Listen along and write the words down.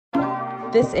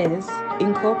This is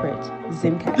Incorporate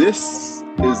Zimcast. This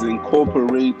is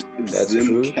Incorporate That's Zimcast.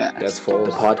 true. That's false.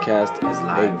 The podcast is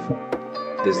live.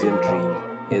 The Zim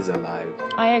dream is alive.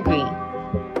 I agree.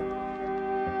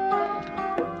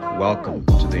 Welcome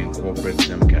to the Incorporate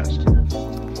Zimcast.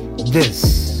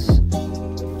 This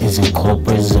is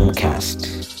Incorporate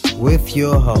Zimcast with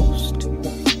your host,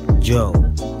 Joe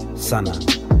Sana.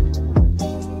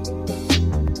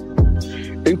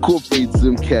 Incorporate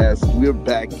Zimcast. We're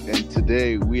back, and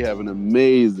today we have an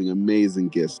amazing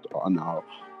guest on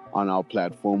our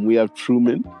platform. We have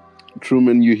Truman.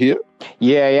 Truman, you here?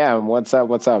 Yeah. What's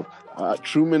up?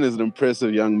 Truman is an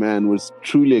impressive young man. We're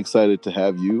truly excited to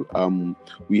have you.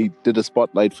 We did a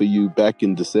spotlight for you back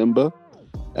in December,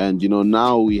 and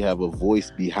now we have a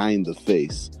voice behind the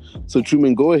face. So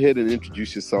Truman, go ahead and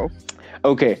introduce yourself.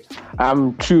 Okay,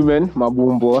 I'm Truman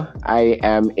Mabumbo. I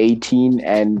am 18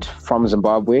 and from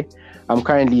Zimbabwe. I'm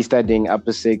currently studying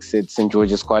Upper Six at St.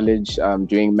 George's College,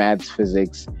 doing maths,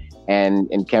 physics,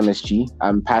 and chemistry.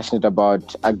 I'm passionate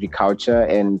about agriculture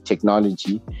and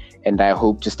technology, and I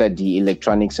hope to study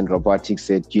electronics and robotics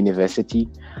at university.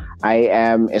 I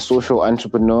am a social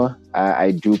entrepreneur. I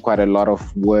do quite a lot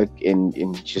of work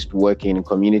in just working in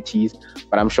communities,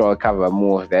 but I'm sure I'll cover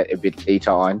more of that a bit later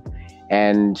on.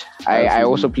 And I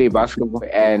also play basketball,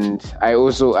 and I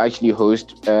also actually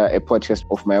host a podcast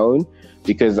of my own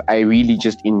because I really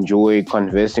just enjoy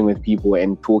conversing with people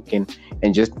and talking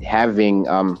and just having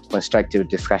constructive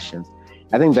discussions.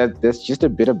 I think that's just a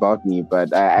bit about me,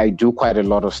 but I do quite a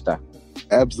lot of stuff.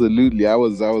 Absolutely. I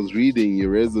was reading your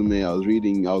resume. I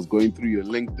was going through your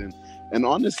LinkedIn, and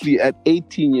honestly, at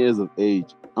 18 years of age,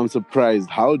 I'm surprised.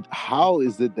 How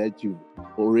is it that you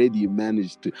already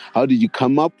managed to? How did you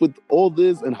come up with all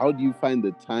this, and how do you find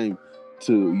the time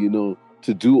to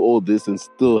do all this and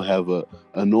still have a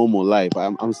normal life?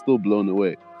 I'm still blown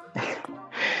away.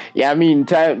 Yeah, I mean,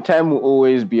 time will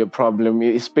always be a problem,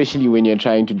 especially when you're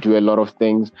trying to do a lot of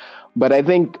things. But I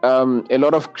think a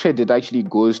lot of credit actually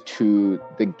goes to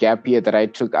the gap year that I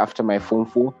took after my Form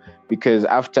 4. Because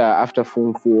after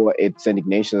Form 4 at St.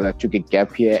 Ignatius, I took a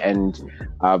gap year and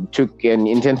took an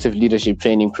intensive leadership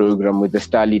training program with the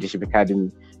Star Leadership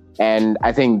Academy. And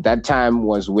I think that time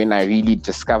was when I really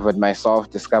discovered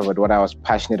myself, discovered what I was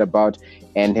passionate about,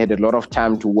 and had a lot of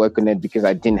time to work on it because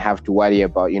I didn't have to worry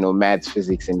about, maths,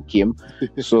 physics, and chem.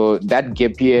 So that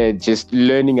gap year, just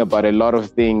learning about a lot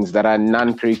of things that are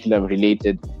non-curriculum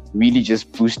related, really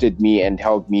just boosted me and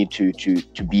helped me to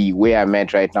be where I'm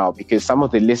at right now. Because some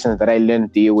of the lessons that I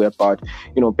learned there were about,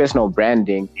 personal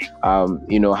branding,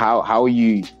 how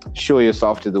you show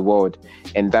yourself to the world.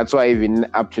 And that's why even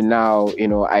up to now,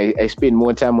 I spend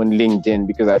more time on LinkedIn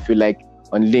because I feel like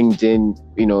on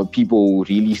LinkedIn, people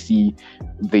really see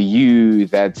the you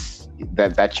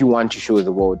that you want to show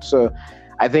the world. So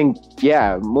I think,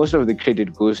 most of the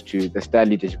credit goes to the Star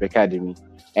Leadership Academy.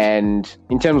 And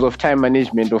in terms of time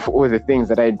management of all the things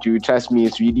that I do, trust me,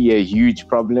 it's really a huge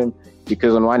problem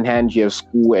because on one hand you have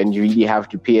school and you really have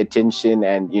to pay attention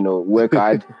and, work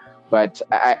hard. But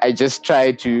I just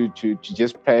try to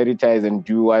just prioritize and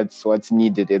do what's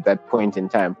needed at that point in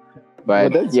time. But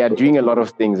doing a lot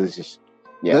of things is just,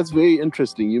 That's very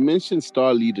interesting. You mentioned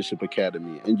Star Leadership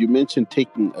Academy and you mentioned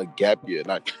taking a gap year.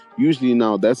 Like usually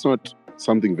now that's not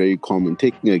something very common,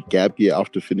 taking a gap year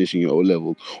after finishing your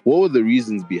O-level. What were the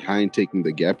reasons behind taking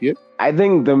the gap year? I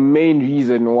think the main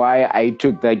reason why I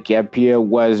took that gap year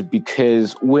was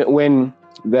because when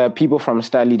the people from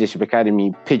Star Leadership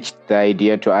Academy pitched the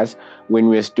idea to us when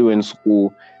we were still in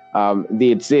school, they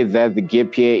had said that the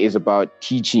gap year is about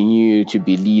teaching you to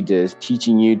be leaders,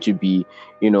 teaching you to be,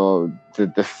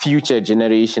 the future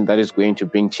generation that is going to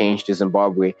bring change to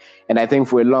Zimbabwe. And I think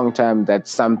for a long time,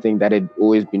 that's something that had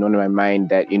always been on my mind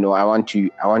that, I want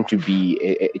to be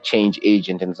a change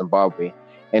agent in Zimbabwe.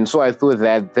 And so I thought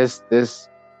that this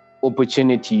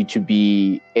opportunity to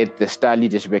be at the Star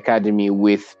Leadership Academy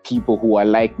with people who are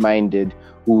like-minded,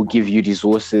 who will give you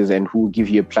resources and who will give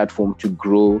you a platform to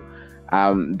grow,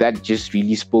 that just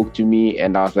really spoke to me.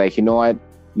 And I was like, you know what?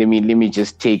 Let me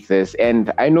just take this.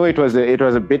 And I know it was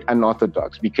a bit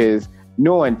unorthodox because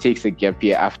no one takes a gap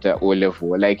year after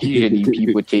O-level. Like usually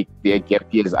people take their gap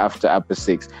years after Upper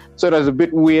Six. So it was a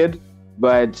bit weird,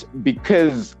 but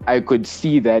because I could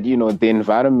see that, the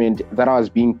environment that I was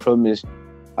being promised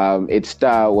at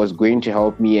Star was going to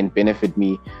help me and benefit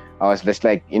me, I was just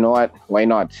like, you know what, why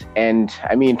not? And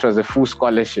I mean, it was a full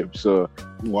scholarship. So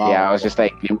I was just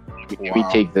like, let me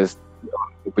take this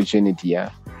opportunity. Yeah.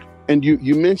 And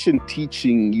you mentioned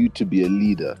teaching you to be a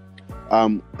leader.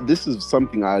 This is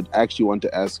something I'd actually want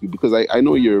to ask you, because I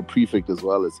know you're a prefect as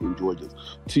well as St. George's.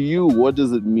 To you, what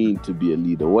does it mean to be a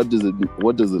leader? What does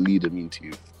a leader mean to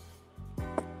you?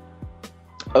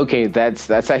 Okay, that's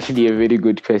actually a very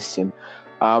good question.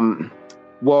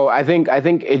 Well, I think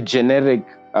a generic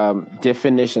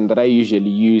definition that I usually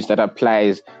use that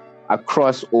applies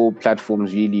across all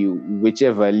platforms, really,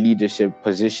 whichever leadership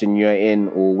position you're in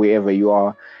or wherever you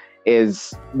are,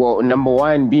 is, well, number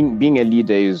one, being a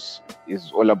leader is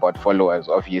all about followers,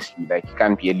 obviously. Like, you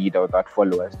can't be a leader without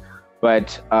followers.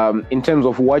 But in terms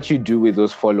of what you do with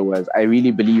those followers, I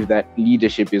really believe that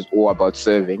leadership is all about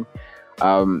serving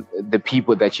the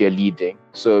people that you're leading.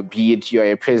 So be it you're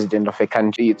a president of a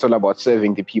country, it's all about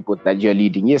serving the people that you're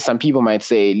leading. Yes, some people might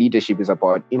say leadership is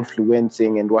about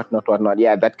influencing and whatnot.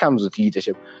 Yeah, that comes with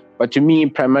leadership. But to me,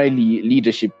 primarily,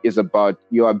 leadership is about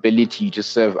your ability to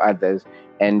serve others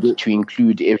and to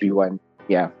include everyone.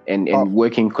 Yeah, and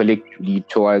working collectively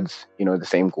towards, the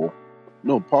same goal.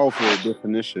 No, powerful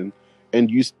definition. And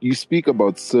you speak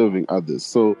about serving others.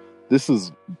 So this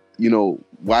is,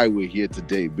 why we're here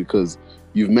today, because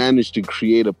you've managed to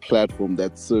create a platform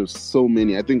that serves so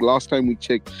many. I think last time we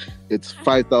checked, it's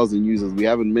 5,000 users. We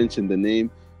haven't mentioned the name.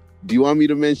 Do you want me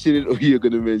to mention it, or you're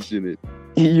going to mention it?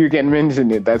 You can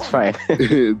mention it. That's fine.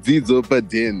 Dzidzo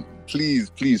Padien. Please,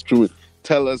 Truman,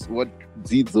 tell us what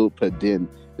Dzidzo Padien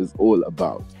is all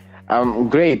about.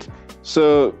 Great.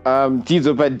 So,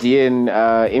 Dzidzo Padien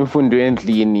Imfundo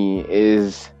Endlini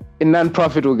is a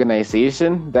non-profit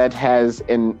organization that has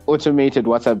an automated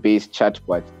WhatsApp-based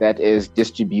chatbot that is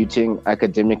distributing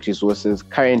academic resources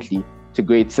currently to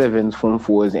grade 7s, Form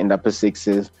 4s, and upper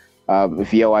 6s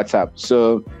via WhatsApp.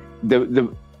 So the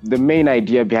main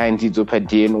idea behind Dzidzo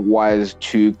Padien was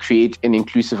to create an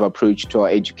inclusive approach to our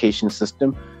education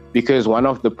system, because one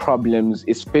of the problems,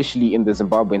 especially in the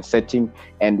Zimbabwean setting,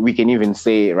 and we can even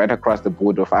say right across the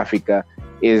board of Africa,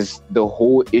 is the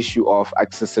whole issue of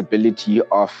accessibility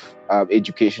of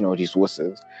educational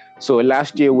resources. So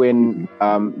last year, when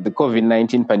the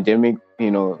COVID-19 pandemic,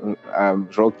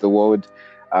 rocked the world,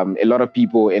 a lot of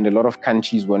people in a lot of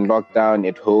countries were locked down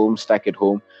at home, stuck at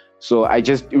home. So I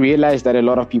just realized that a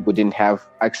lot of people didn't have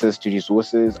access to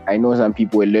resources. I know some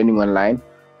people were learning online,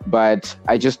 but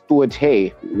I just thought,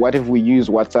 hey, what if we use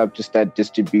WhatsApp to start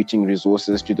distributing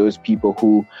resources to those people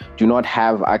who do not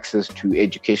have access to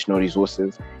educational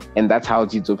resources? And that's how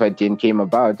Dzidzo Padien came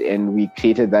about. And we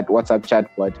created that WhatsApp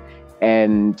chatbot.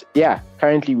 And yeah,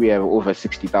 currently we have over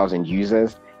 60,000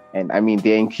 users. And I mean,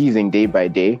 they're increasing day by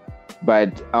day.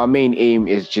 But our main aim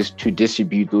is just to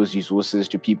distribute those resources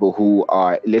to people who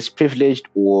are less privileged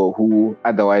or who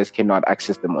otherwise cannot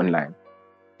access them online.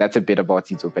 That's a bit about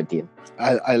Dzidzo Padien.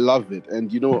 I love it.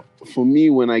 And, for me,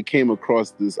 when I came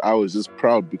across this, I was just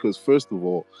proud because, first of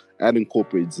all, at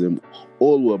Incorporate Zim,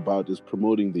 all we're about is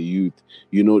promoting the youth,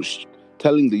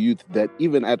 telling the youth that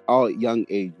even at our young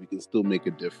age, we can still make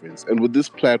a difference. And with this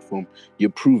platform,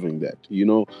 you're proving that.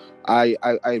 I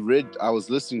was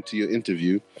listening to your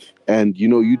interview and,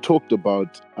 you talked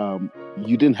about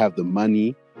you didn't have the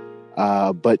money,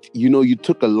 but, you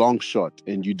took a long shot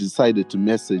and you decided to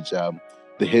message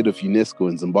the head of UNESCO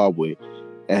in Zimbabwe,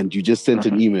 and you just sent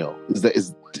an email. Is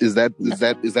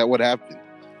that what happened?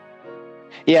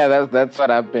 Yeah, that's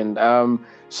what happened.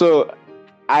 So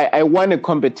I won a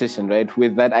competition, right,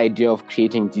 with that idea of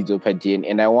creating Dzidzo Padien,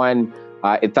 and I won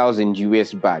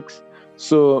 $1,000.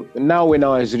 So now when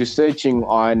I was researching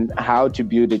on how to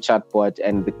build a chatbot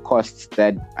and the costs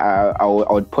that I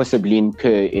would possibly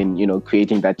incur in,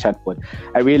 creating that chatbot,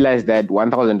 I realized that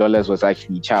 $1,000 was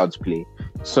actually child's play.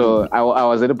 So I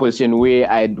was at a position where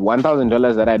I had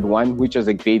 $1,000 that I'd won, which was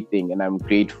a great thing, and I'm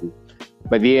grateful.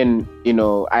 But then,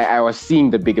 I was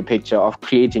seeing the bigger picture of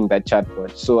creating that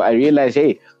chatbot. So I realized,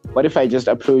 hey, what if I just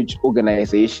approach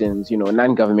organizations,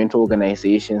 non-governmental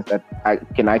organizations that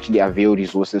can actually avail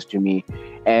resources to me?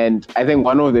 And I think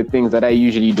one of the things that I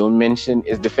usually don't mention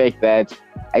is the fact that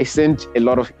I sent a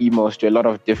lot of emails to a lot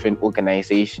of different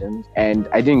organizations and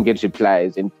I didn't get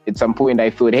replies. And at some point I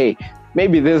thought, hey,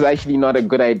 maybe this is actually not a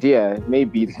good idea.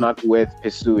 Maybe it's not worth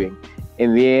pursuing.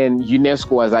 And then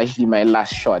UNESCO was actually my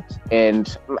last shot.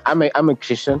 And I'm a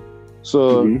Christian.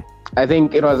 So I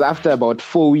think it was after about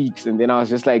 4 weeks. And then I was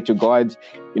just like to God,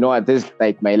 you know what, this is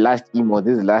like my last email.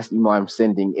 This is the last email I'm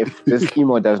sending. If this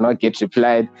email does not get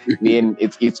replied, then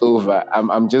it's over.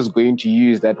 I'm just going to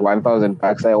use that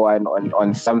 $1,000 I won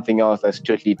on something else that's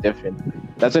totally different.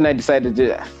 That's when I decided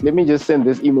let me just send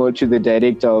this email to the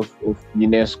director of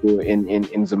UNESCO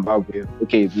in Zimbabwe.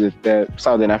 Okay, the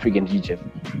Southern African region.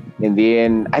 And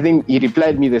then I think he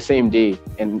replied me the same day.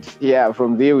 And yeah,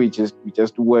 from there we just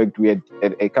worked. We had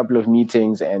a couple of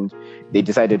meetings and they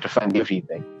decided to fund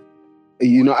everything.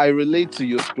 You know, I relate to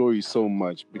your story so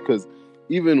much because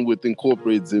even with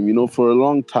Incorporate Zim, you know, for a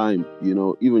long time, you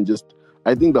know, even just,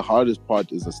 I think the hardest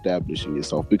part is establishing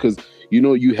yourself because, you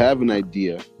know, you have an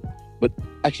idea, but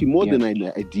actually more than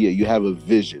an idea, you have a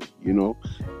vision, you know,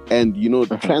 and, you know,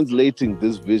 translating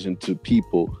this vision to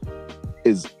people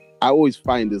is, I always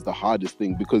find is the hardest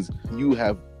thing because you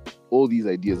have all these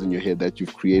ideas in your head that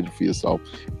you've created for yourself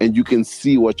and you can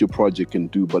see what your project can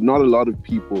do, but not a lot of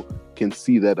people can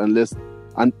see that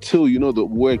until, you know, the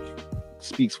work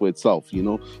speaks for itself, you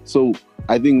know? So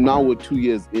I think now we're 2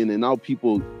 years in and now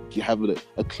people have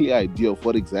a clear idea of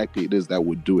what exactly it is that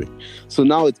we're doing. So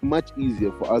now it's much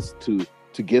easier for us to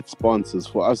get sponsors,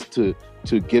 for us to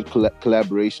get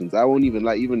collaborations. I won't even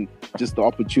even just the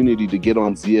opportunity to get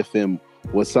on ZFM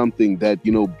was something that,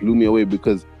 you know, blew me away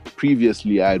because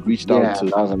previously I had reached out to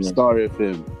Star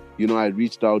FM, you know, I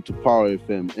reached out to Power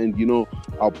FM, and, you know,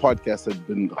 our podcast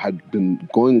had been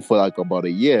going for like about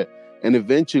a year. And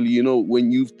eventually, you know,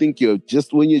 when you think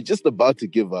when you're just about to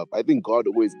give up, I think God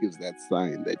always gives that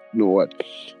sign that, you know what,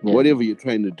 whatever you're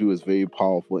trying to do is very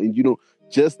powerful. And, you know,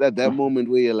 just at that moment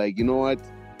where you're like, you know what,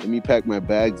 let me pack my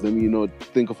bags, let me, you know,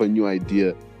 think of a new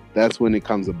idea. That's when it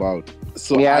comes about.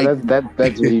 So yeah,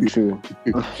 that's really true.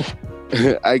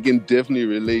 I can definitely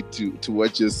relate to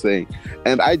what you're saying.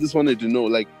 And I just wanted to know,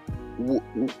 like,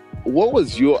 what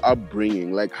was your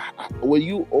upbringing? Like, were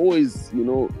you always, you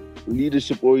know,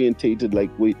 leadership orientated? Like,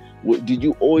 did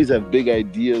you always have big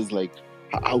ideas? Like,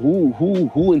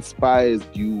 who inspires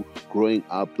you growing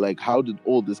up? Like, how did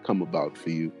all this come about for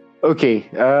you? Okay.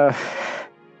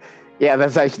 Yeah,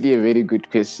 that's actually a very good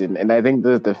question. And I think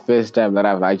this is the first time that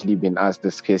I've actually been asked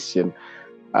this question.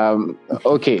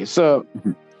 Okay, so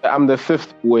I'm the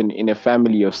fifth one in a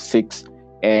family of 6,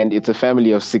 and it's a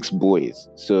family of 6 boys.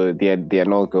 So there are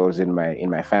no girls in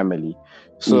my family.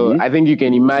 So I think you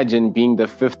can imagine being the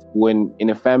fifth one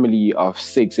in a family of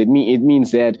 6. It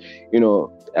means that, you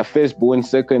know, a firstborn,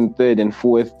 second, third, and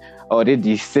fourth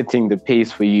already setting the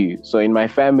pace for you. So in my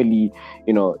family,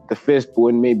 you know, the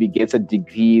firstborn maybe gets a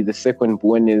degree, the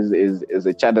secondborn is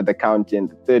a chartered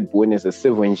accountant, the thirdborn is a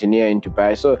civil engineer in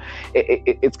Dubai. So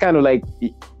it's kind of like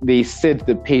they set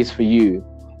the pace for you.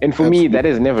 And for me, that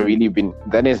has never really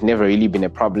been a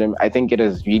problem. I think it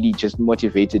has really just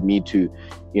motivated me to,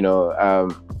 you know,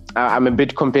 I'm a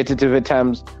bit competitive at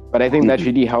times, but I think that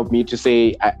really helped me to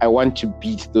say I want to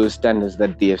beat those standards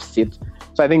that they have set.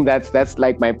 So I think that's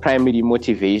like my primary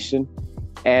motivation.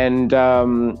 And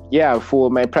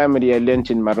for my primary, I learned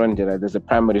in Marondera. There's a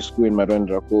primary school in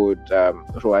Marondera called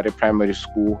Ruare Primary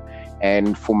School.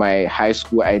 And for my high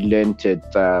school, I learned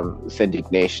at St.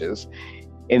 Ignatius.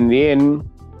 And then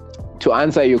to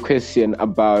answer your question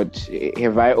about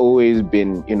have I always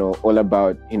been, you know, all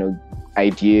about, you know,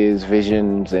 ideas,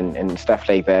 visions, and stuff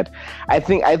like that, I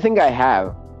think I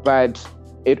have, but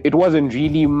it wasn't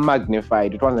really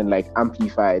magnified. It wasn't like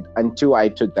amplified until I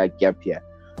took that gap year.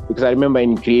 Because I remember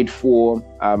in grade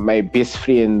 4, my best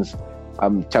friends,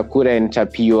 Takura and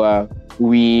Tapiwa,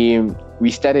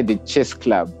 we started a chess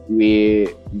club where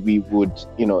we would,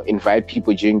 you know, invite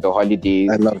people during the holidays.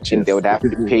 I love chess. And they would have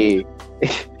to pay.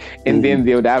 And then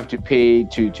they would have to pay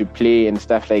to play and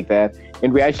stuff like that.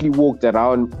 And we actually walked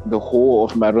around the whole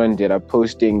of Marondera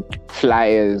posting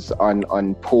flyers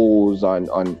on poles,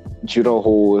 on judo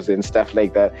holes and stuff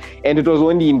like that. And it was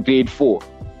only in grade 4.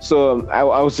 So I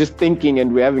was just thinking,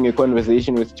 and we're having a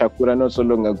conversation with Chakura not so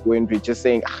long ago, and we're just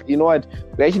saying, you know what,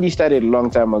 we actually started a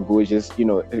long time ago, just, you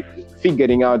know,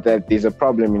 figuring out that there's a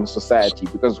problem in society.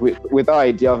 Because with our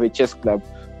idea of a chess club,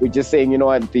 we're just saying, you know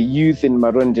what, the youth in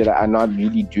Marondera are not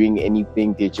really doing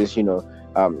anything. They just, you know,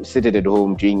 sitting at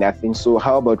home doing nothing. So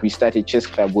how about we start a chess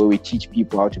club where we teach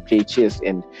people how to play chess,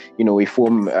 and, you know, we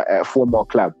form a formal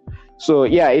club. So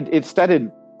yeah, it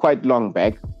started quite long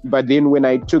back. But then when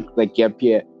I took the gap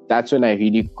year, that's when I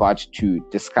really got to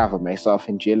discover myself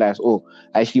and realize, oh,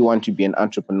 I actually want to be an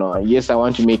entrepreneur. Yes, I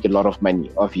want to make a lot of money,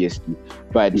 obviously.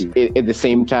 But at the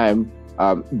same time,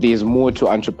 there's more to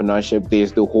entrepreneurship.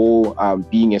 There's the whole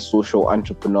being a social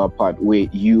entrepreneur part where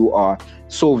you are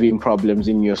solving problems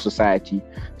in your society.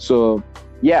 So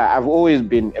yeah, I've always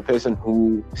been a person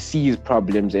who sees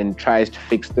problems and tries to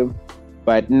fix them.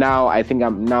 But now I think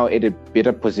I'm now at a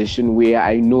better position where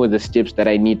I know the steps that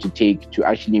I need to take to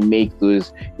actually make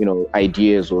those, you know,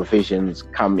 ideas or visions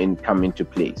come into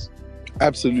place.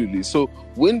 Absolutely. So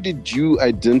when did you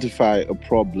identify a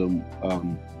problem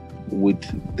with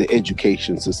the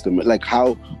education system? Like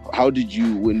how did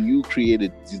you, when you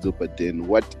created Zizo Paten,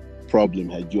 what problem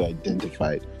had you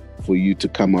identified for you to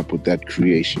come up with that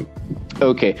creation?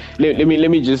 Okay, let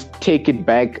me just take it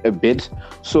back a bit.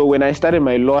 So when I started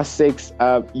my Law 6,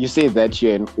 you say that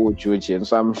you're an old Georgian,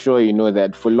 so I'm sure you know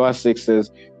that for Law 6s,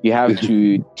 you have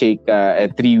to take a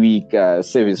 3-week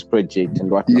service project and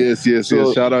whatnot. Yes.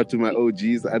 Shout out to my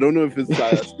OGs. I don't know if it's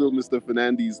still Mr.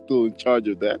 Fernandes still in charge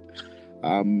of that.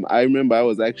 I remember I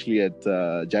was actually at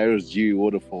Gyros G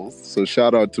Waterfalls. So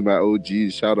shout out to my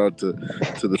OGs. Shout out to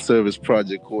the service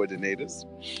project coordinators.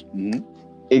 Mm-hmm.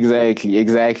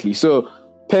 Exactly. So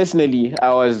personally,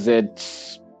 I was at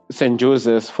St.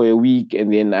 Joseph's for a week,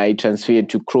 and then I transferred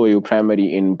to Kroyo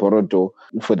Primary in Borodo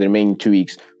for the remaining 2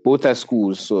 weeks. Both are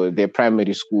schools, so they're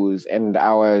primary schools, and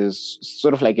I was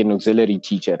sort of like an auxiliary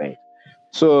teacher, right?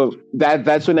 So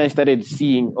that's when I started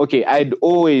seeing, okay, I'd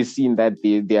always seen that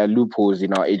there are loopholes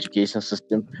in our education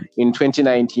system. In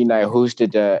 2019, I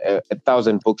hosted a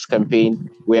 1,000 books campaign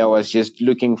where I was just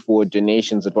looking for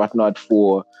donations and whatnot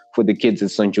for the kids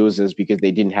at St. Joseph's because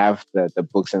they didn't have the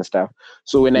books and stuff.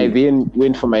 So when I then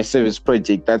went for my service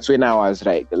project, that's when I was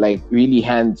like really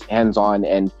hands-on,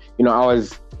 and I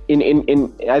was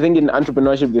I think in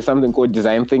entrepreneurship, there's something called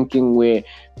design thinking, where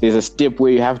there's a step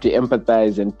where you have to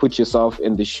empathize and put yourself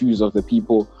in the shoes of the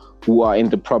people who are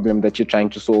in the problem that you're trying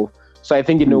to solve. So I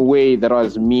think in a way that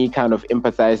was me kind of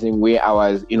empathizing where I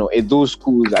was, at those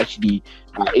schools actually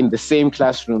in the same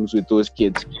classrooms with those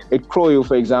kids. At Kroyo,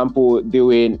 for example, there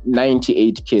were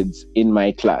 98 kids in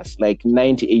my class, like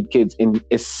 98 kids in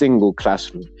a single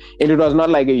classroom. And it was not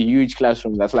like a huge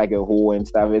classroom that's like a hall and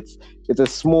stuff. It's a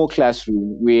small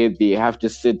classroom where they have to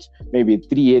sit maybe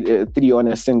three on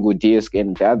a single desk,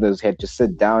 and the others had to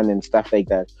sit down and stuff like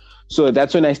that. So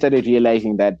that's when I started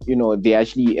realizing that, there are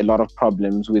actually a lot of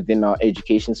problems within our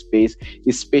education space,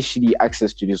 especially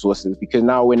access to resources. Because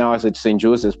now when I was at St.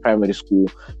 Joseph's Primary School,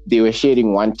 they were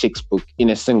sharing one textbook in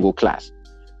a single class.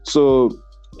 So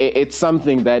it's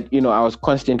something that, I was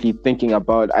constantly thinking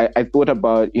about. I thought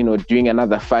about, doing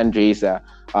another fundraiser,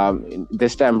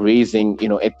 this time raising,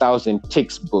 1,000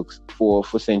 textbooks for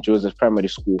St. Joseph's Primary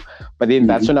School. But then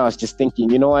that's when I was just thinking,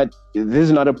 you know what, this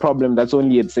is not a problem that's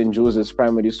only at St. Joseph's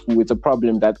Primary School. It's a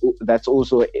problem that's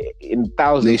also in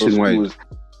thousands nationwide. of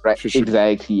schools. Right, sure.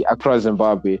 Exactly, across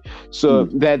Zimbabwe. So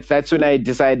that's when I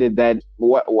decided that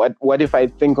what if I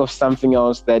think of something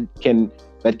else that can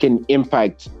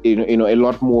impact a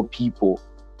lot more people,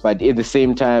 but at the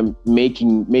same time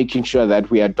making sure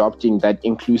that we are adopting that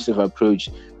inclusive approach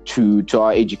to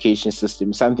our education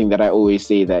system. Something that I always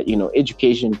say that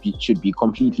education should be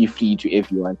completely free to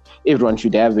everyone. Everyone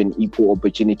should have an equal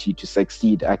opportunity to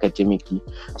succeed academically.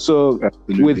 So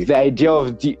absolutely. with the idea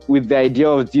of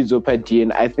Dzidzo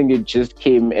Padien, I think it just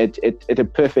came at a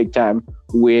perfect time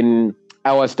when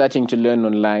I was starting to learn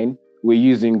online. We're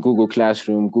using Google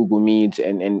Classroom, Google Meet,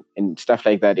 and stuff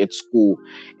like that at school.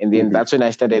 And then that's when I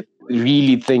started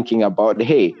really thinking about,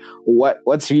 hey,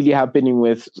 what's really happening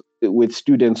with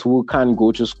students who can't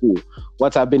go to school?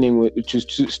 What's happening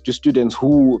to students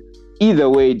who either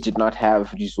way did not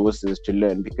have resources to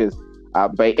learn? Because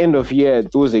by end of year,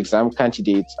 those exam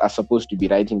candidates are supposed to be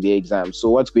writing their exams.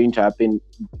 So what's going to happen,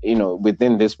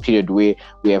 within this period where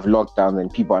we have lockdowns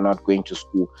and people are not going to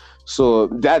school? So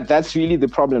that's really the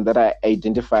problem that I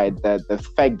identified, that the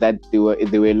fact that there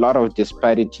were a lot of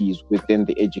disparities within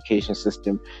the education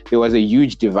system. There was a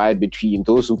huge divide between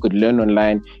those who could learn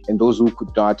online and those who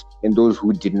could not, and those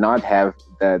who did not have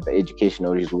the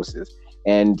educational resources.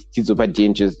 And Dzidzo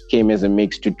Padien just came as a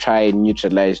mix to try and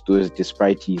neutralize those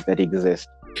disparities that exist.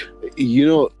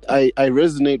 I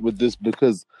resonate with this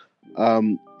because,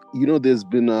 there's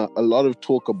been a lot of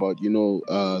talk about,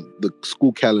 the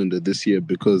school calendar this year,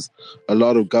 because a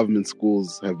lot of government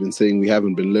schools have been saying we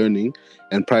haven't been learning,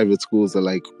 and private schools are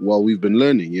like, well, we've been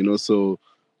learning, so...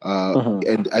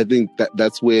 And I think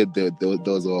that's where there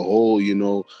was a whole,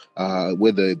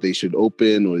 whether they should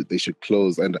open or they should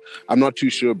close. And I'm not too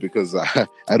sure because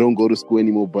I don't go to school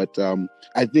anymore. But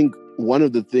I think one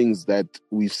of the things that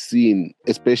we've seen,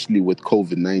 especially with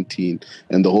COVID-19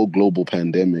 and the whole global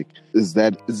pandemic, is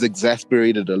that it's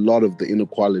exasperated a lot of the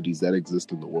inequalities that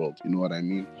exist in the world. You know what I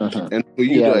mean? And for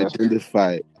you to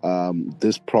identify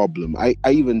this problem, I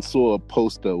even saw a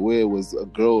poster where it was a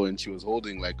girl and she was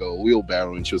holding like a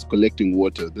wheelbarrow and she was collecting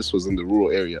water. This was in the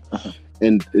rural area.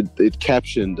 And it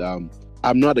captioned,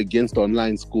 I'm not against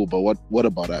online school, but what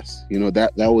about us?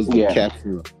 That was the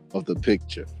caption of the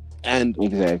picture. And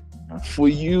exactly. For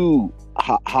you,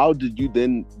 how did you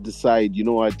then decide,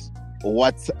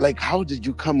 how did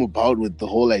you come about with the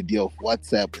whole idea of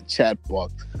WhatsApp and chat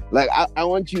box? Like, I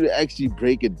want you to actually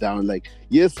break it down. Like,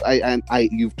 yes,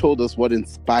 you've told us what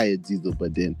inspired Dzidzo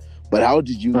Padien, But how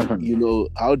did you, Mhm.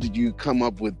 how did you come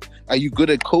up with? Are you good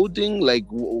at coding? Like,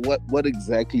 what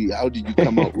exactly? How did you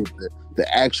come up with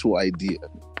the actual idea?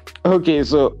 Okay,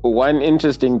 so one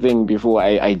interesting thing before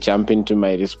I jump into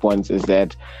my response is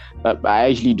that I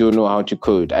actually don't know how to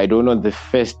code. I don't know the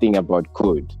first thing about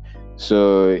code.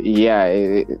 So yeah,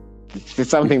 it's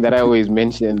something that I always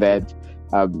mention that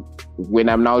when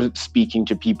I'm now speaking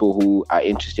to people who are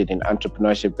interested in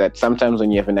entrepreneurship, that sometimes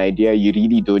when you have an idea, you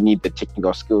really don't need the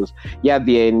technical skills. Yeah,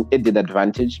 they're an added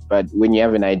advantage, but when you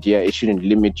have an idea, it shouldn't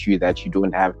limit you that you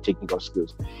don't have technical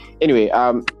skills. Anyway,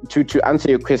 to answer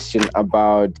your question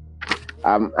about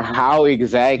how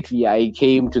exactly I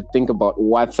came to think about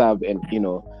WhatsApp, and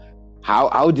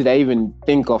how did I even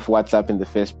think of WhatsApp in the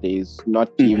first place,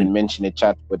 not to even mention a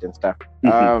chatbot and stuff.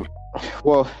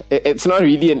 Well, it's not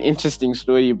really an interesting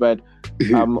story, but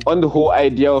on the whole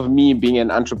idea of me being an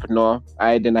entrepreneur,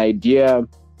 I had an idea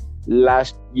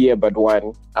last year, but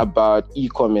one about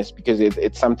e-commerce, because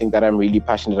it's something that I'm really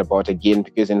passionate about, again,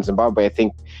 because in Zimbabwe I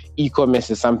think e-commerce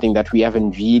is something that we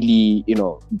haven't really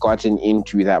gotten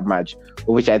into that much,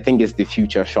 which I think is the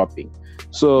future shopping.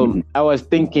 So I was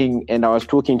thinking, and I was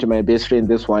talking to my best friend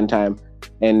this one time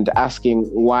and asking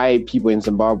why people in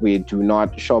Zimbabwe do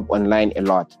not shop online a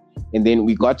lot. And then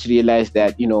we got to realize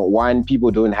that, one,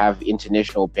 people don't have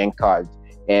international bank cards,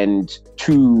 and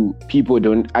two, people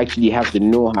don't actually have the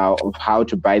know-how of how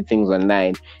to buy things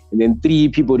online, and then three,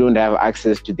 people don't have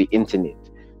access to the internet.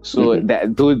 So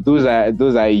those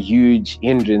are huge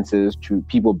hindrances to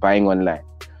people buying online.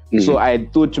 So I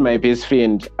thought to my best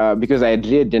friend, because I had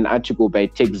read an article by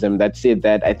TechZim that said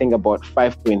that I think about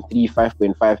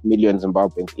 5.5 million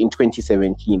Zimbabweans in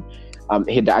 2017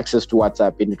 had access to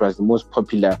WhatsApp, and it was the most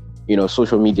popular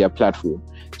social media platform.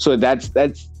 So that's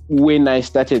when I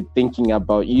started thinking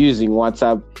about using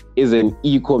WhatsApp as an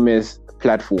e-commerce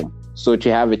platform. So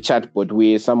to have a chatbot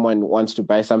where someone wants to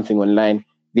buy something online,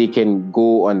 they can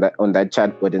go on that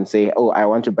chatbot and say, "Oh, I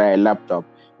want to buy a laptop."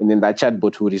 And then that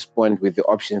chatbot will respond with the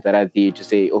options that are there to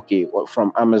say, "Okay, well,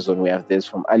 from Amazon we have this,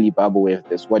 from Alibaba we have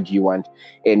this. What do you want?"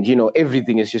 And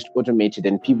everything is just automated,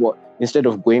 and people, instead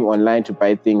of going online to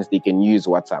buy things, they can use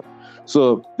WhatsApp.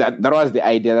 So that was the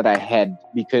idea that I had,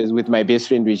 because with my best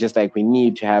friend, we're just like, we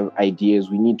need to have ideas.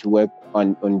 We need to work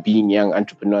on being young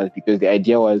entrepreneurs, because the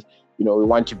idea was, we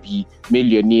want to be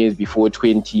millionaires before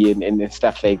 20 and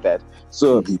stuff like that.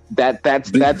 So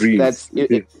that's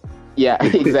it. Yeah,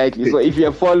 exactly. So if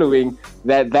you're following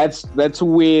that's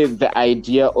where the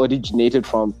idea originated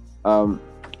from.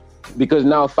 Because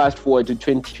now fast forward to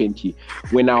 2020,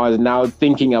 when I was now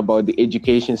thinking about the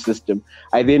education system,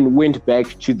 I then went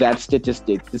back to that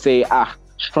statistic to say,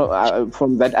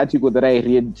 from that article that I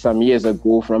read some years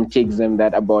ago from TechZim,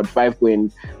 that about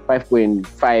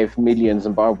 5.5 million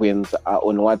Zimbabweans are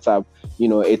on WhatsApp.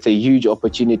 It's a huge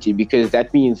opportunity, because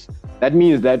that means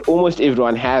that almost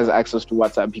everyone has access to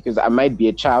WhatsApp, because I might be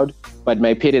a child, but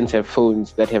my parents have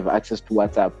phones that have access to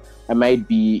WhatsApp. I might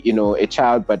be, a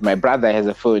child, but my brother has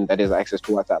a phone that has access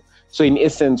to WhatsApp. So in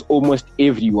essence, almost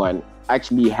everyone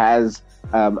actually has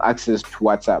access to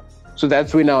WhatsApp. So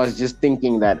that's when I was just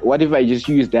thinking that, what if I just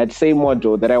use that same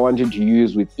model that I wanted to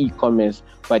use with e-commerce,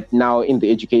 but now in the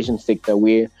education sector,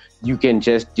 where you can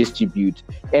just distribute.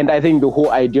 And I think the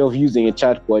whole idea of using a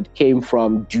chatbot came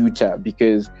from Duta,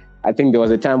 because I think there was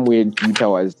a time where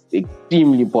Duta was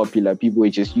extremely popular. People were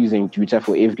just using Duta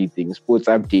for everything, sports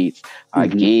updates,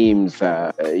 games,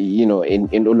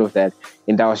 and all of that.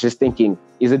 And I was just thinking,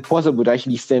 is it possible to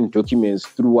actually send documents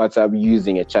through WhatsApp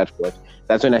using a chatbot?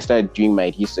 That's when I started doing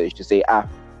my research to say, a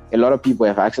lot of people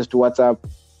have access to WhatsApp.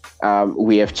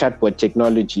 We have chatbot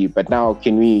technology, but now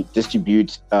can we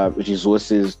distribute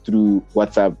resources through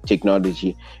WhatsApp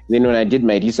technology? Then when I did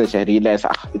my research, I realized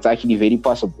it's actually very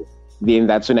possible. Then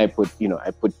that's when I put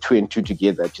two and two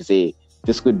together to say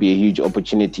this could be a huge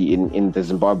opportunity in the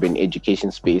Zimbabwean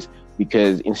education space,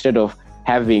 because instead of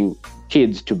having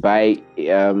kids to buy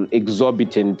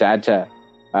exorbitant data,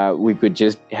 we could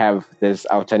just have this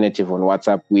alternative on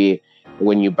WhatsApp where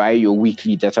when you buy your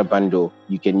weekly data bundle,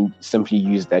 you can simply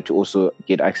use that to also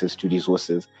get access to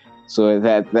resources. So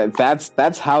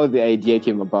that's how the idea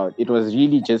came about. It was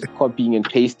really just copying and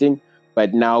pasting,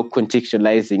 but now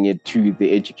contextualizing it to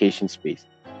the education space.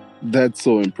 That's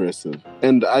so impressive.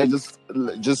 And I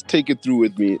just take it through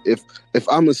with me. If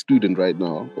I'm a student right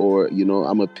now, or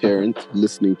I'm a parent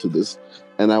listening to this,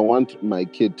 and I want my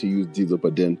kid to use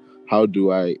Dzizopaden, how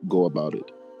do I go about it?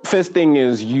 First thing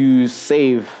is you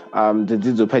save the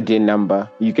Dzizopaden number.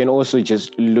 You can also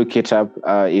just look it up.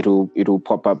 It'll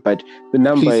pop up. But the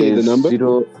number is the number?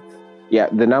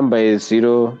 The number is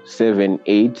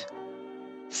 078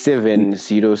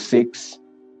 706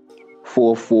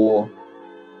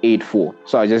 4484.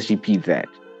 So I'll just repeat that.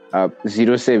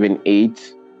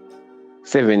 078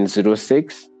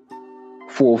 706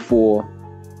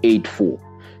 4484.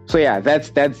 So yeah, that's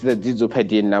the Dzidzo per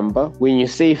Dien number. When you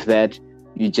save that,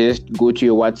 you just go to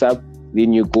your WhatsApp,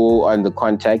 then you go on the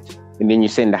contact, and then you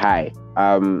send hi.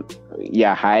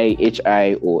 Hi,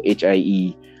 HI or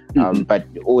HIE. But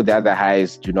all the other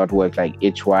highs do not work, like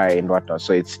HY and whatnot.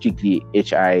 So it's strictly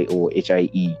HI or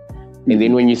HIE. And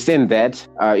then when you send that,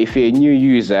 if you're a new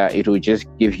user, it will just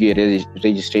give you a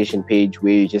registration page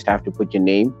where you just have to put your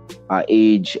name,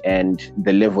 age, and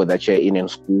the level that you're in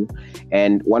school.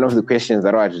 And one of the questions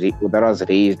that was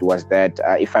raised was that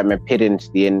if I'm a parent,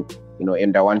 then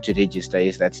and I want to register,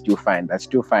 is that still fine? That's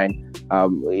still fine.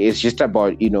 It's just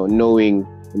about knowing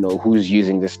who's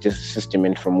using this system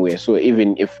and from where. So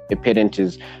even if a parent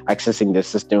is accessing the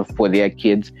system for their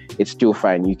kids, it's still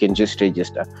fine. You can just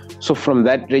register. So from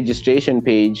that registration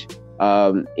page,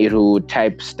 it will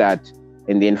type start,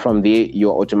 and then from there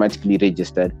you're automatically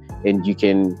registered, and you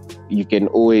can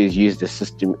always use the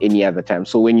system any other time.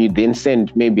 So when you then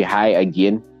send maybe hi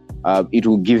again, it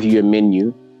will give you a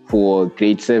menu for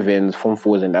grade 7s, Form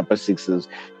 4s, and upper 6s.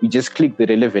 You just click the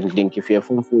relevant link. If you're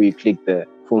Form 4, you click the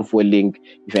Form 4 link.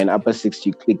 If you're an upper 6,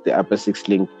 you click the upper 6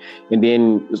 link. And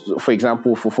then, for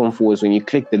example, for Form 4s, when you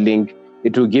click the link,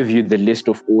 it will give you the list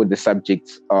of all the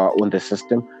subjects on the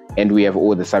system. And we have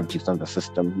all the subjects on the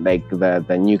system, like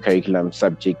the new curriculum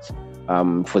subjects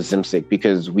for ZimSec,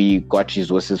 because we got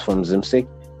resources from ZimSec,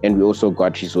 and we also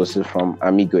got resources from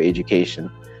Amigo Education.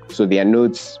 So there are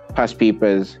notes, past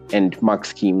papers, and mark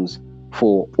schemes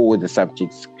for all the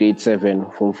subjects, grade 7,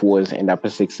 Form 4s, and upper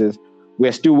 6s.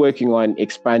 We're still working on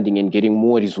expanding and getting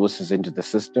more resources into the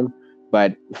system.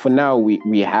 But for now,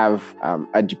 we have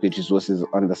adequate resources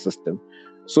on the system.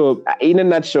 So in a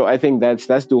nutshell, I think that's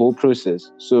the whole process.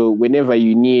 So whenever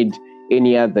you need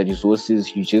any other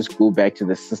resources, you just go back to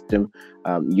the system,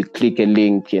 you click a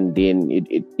link, and then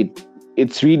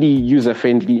it's really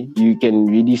user-friendly. You can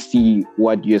really see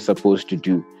what you're supposed to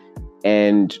do.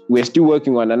 And we're still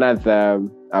working on another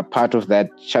part of that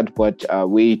chatbot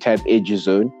where you type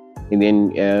EduZone, and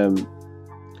then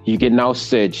you can now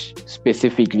search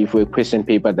specifically for a question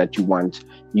paper that you want.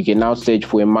 You can now search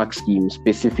for a mark scheme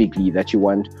specifically that you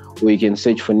want, or you can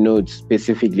search for notes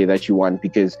specifically that you want,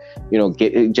 because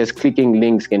just clicking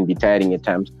links can be tiring at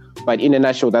times. But in a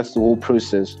nutshell, that's the whole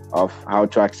process of how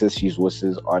to access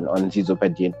resources on Dzidzo per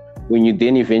Dien. When you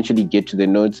then eventually get to the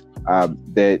notes,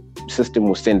 the system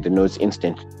will send the notes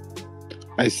instantly.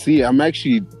 I see. I'm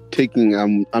actually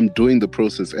I'm doing the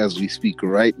process as we speak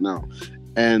right now.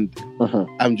 And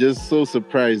I'm just so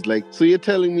surprised. Like, so you're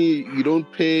telling me you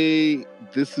don't pay,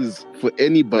 this is for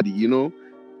anybody,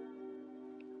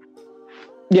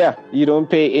 Yeah, you don't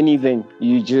pay anything.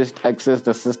 You just access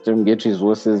the system, get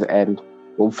resources, and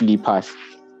hopefully pass.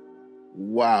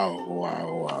 Wow.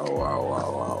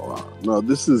 No,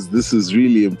 this is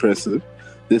really impressive.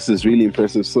 This is really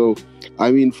impressive. So,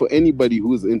 I mean, for anybody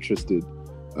who's interested,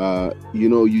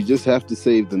 you just have to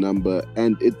save the number,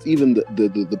 and it's even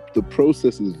the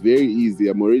process is very easy.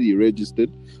 I'm already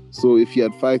registered. So if you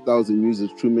had 5,000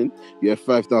 users, Truman, you have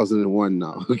 5,001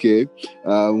 now. Okay.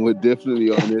 We're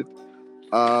definitely on it.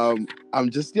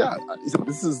 This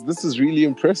is really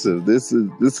impressive. This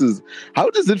is how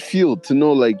does it feel to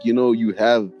know, like, you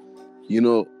have,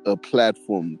 a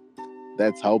platform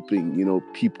that's helping,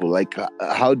 people? Like,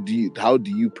 how do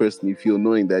you personally feel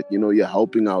knowing that, you're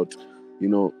helping out,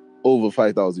 over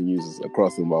 5,000 users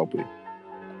across Zimbabwe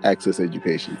access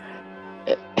education?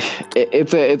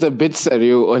 It's a bit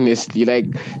surreal, honestly. Like,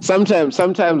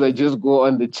 sometimes I just go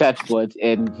on the chatbot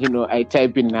and, I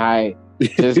type in hi,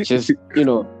 just to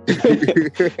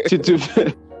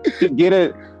get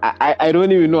it. I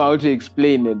don't even know how to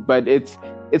explain it, but it's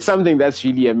something that's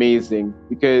really amazing,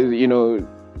 because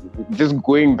just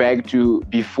going back to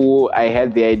before I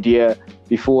had the idea,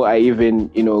 before I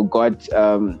even got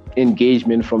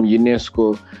engagement from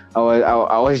UNESCO,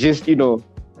 I was just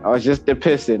a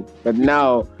person. But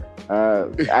now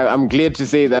I'm glad to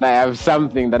say that I have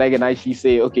something that I can actually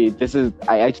say, okay,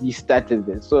 I actually started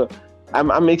this. So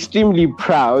I'm extremely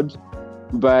proud,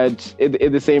 but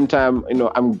at the same time,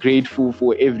 I'm grateful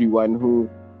for everyone to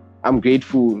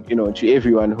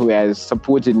everyone who has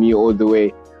supported me all the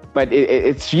way. But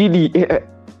it's really,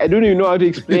 I don't even know how to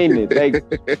explain it. Like,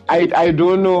 I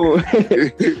don't know.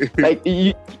 Like,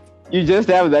 you just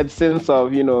have that sense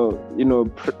of,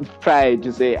 pride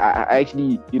to say, I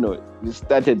actually,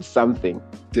 started something.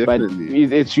 Definitely.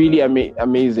 But it's really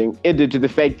amazing. Added to the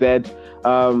fact that,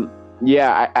 I'm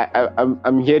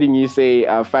hearing you say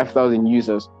 5,000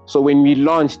 users. So when we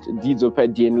launched Dzidzo per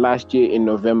Dien last year in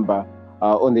November,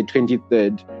 on the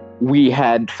 23rd, we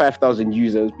had 5,000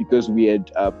 users because we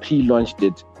had pre-launched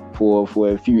it for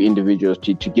a few individuals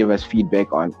to give us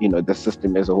feedback on, the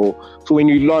system as a whole. So when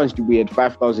we launched, we had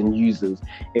 5,000 users.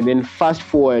 And then fast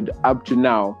forward up to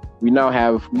now, we now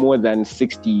have more than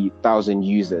 60,000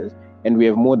 users. And we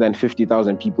have more than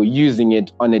 50,000 people using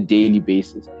it on a daily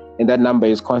basis. And that number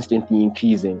is constantly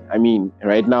increasing. I mean,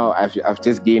 right now, I've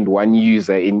just gained one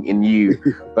user in you.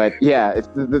 But yeah,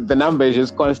 the number is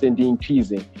just constantly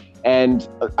increasing. And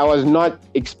I was not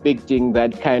expecting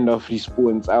that kind of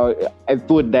response. I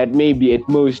thought that maybe at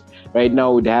most right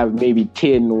now would have maybe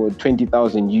 10 or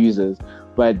 20,000 users.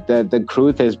 But the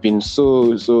growth has been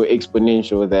so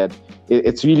exponential that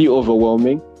it's really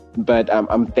overwhelming. But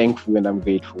I'm thankful and I'm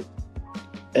grateful.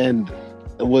 And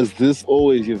was this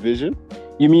always your vision?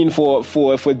 You mean for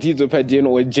Zizo Padien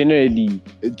or generally?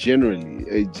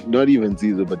 Generally, not even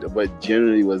Zizo, but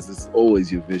generally, was this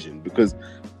always your vision? Because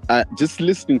just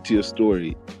listening to your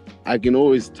story, I can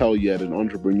always tell you had an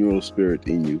entrepreneurial spirit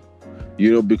in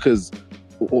you, because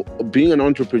being an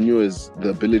entrepreneur is the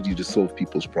ability to solve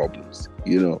people's problems,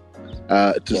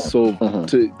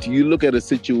 solve, you look at a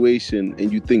situation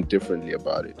and you think differently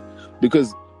about it.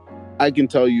 Because I can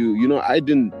tell you, I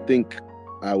didn't think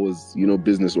I was,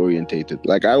 business orientated.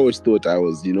 Like I always thought I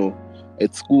was,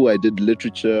 at school I did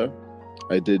literature,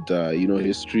 I did,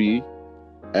 history,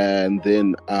 and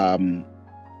then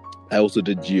I also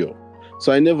did geo.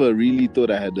 So I never really thought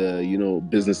I had a,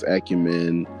 business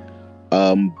acumen.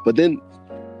 But then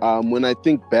when I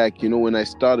think back, when I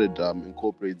started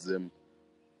Incorporate Zim,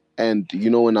 and,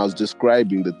 when I was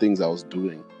describing the things I was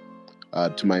doing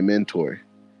to my mentor,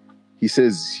 he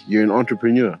says, "You're an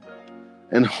entrepreneur."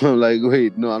 And I'm like,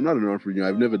 wait, no, I'm not an entrepreneur.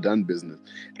 I've never done business.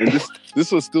 And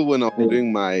this was still when I was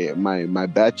doing my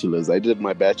bachelor's. I did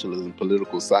my bachelor's in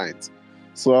political science.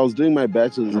 So I was doing my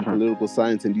bachelor's in political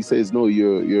science, and he says, "No,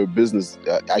 you're a business.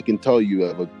 I can tell you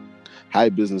have a high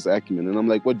business acumen." And I'm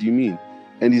like, "What do you mean?"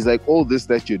 And he's like, "All this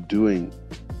that you're doing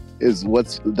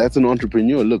that's an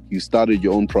entrepreneur. Look, you started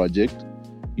your own project.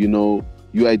 You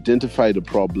identified a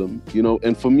problem.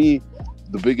 And for me,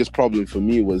 the biggest problem for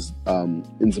me was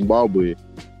in Zimbabwe,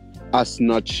 us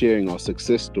not sharing our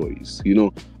success stories.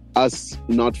 Us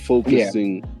not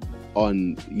focusing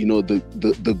on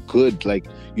the good. Like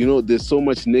there's so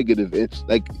much negative.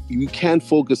 Like you can't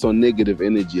focus on negative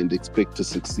energy and expect to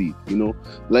succeed.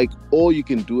 Like all you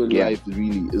can do in life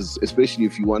really is, especially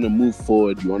if you want to move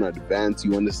forward, you want to advance,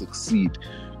 you want to succeed,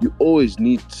 you always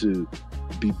need to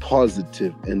be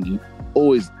positive and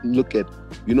always look at,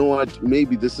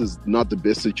 maybe this is not the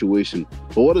best situation,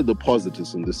 but what are the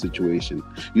positives in this situation?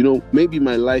 Maybe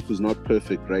my life is not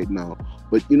perfect right now,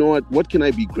 but what can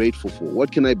I be grateful for?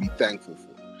 What can I be thankful for?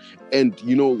 And,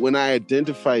 when I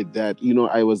identified that,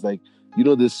 I was like,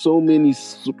 there's so many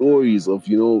stories of,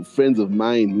 friends of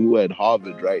mine who are at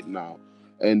Harvard right now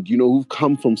and, who've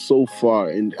come from so far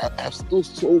and have still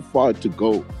so far to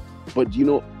go. But,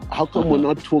 how come we're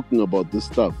not talking about this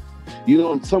stuff?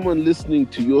 Someone listening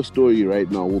to your story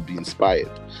right now will be inspired.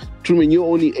 Truman, you're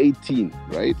only 18,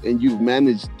 right? And you've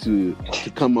managed to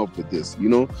come up with this,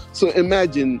 So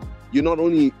imagine you're not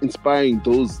only inspiring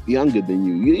those younger than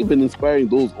you, you're even inspiring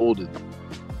those older than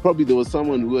you. Probably there was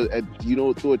someone who had,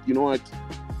 thought, what,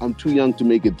 I'm too young to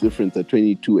make a difference at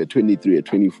 22, at 23, at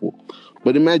 24.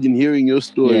 But imagine hearing your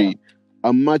story,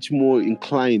 I'm much more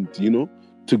inclined,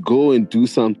 to go and do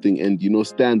something and,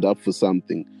 stand up for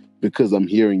something because I'm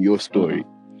hearing your story.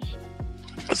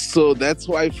 So that's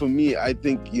why for me, I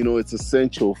think, it's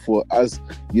essential for us,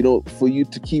 for you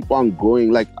to keep on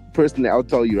going. Like personally, I'll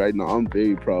tell you right now, I'm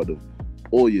very proud of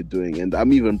all you're doing. And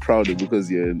I'm even prouder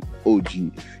because you're an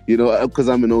OG, because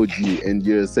I'm an OG and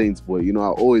you're a Saints boy. I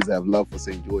always have love for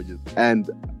St. George's.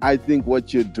 And I think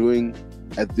what you're doing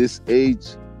at this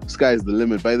age, sky's the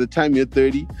limit. By the time you're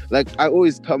 30, like I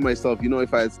always tell myself,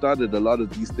 if I had started a lot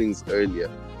of these things earlier,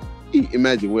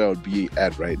 imagine where I would be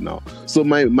at right now. So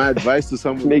my advice to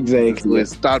someone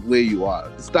is start where you are.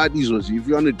 Start easily. If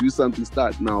you want to do something,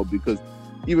 start now, because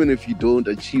even if you don't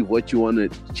achieve what you want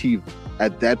to achieve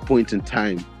at that point in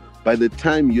time, by the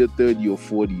time you're 30 or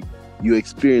 40, your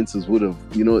experiences would have,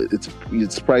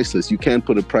 it's priceless. You can't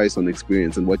put a price on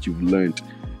experience and what you've learned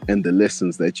and the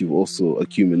lessons that you've also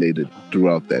accumulated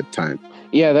throughout that time.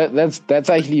 Yeah, that's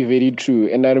actually very true.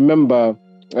 And I remember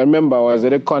I was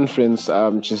at a conference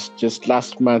just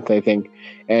last month, I think,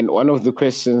 and one of the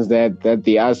questions that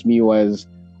they asked me was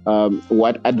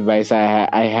what advice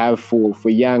I have for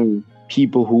young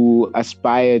people who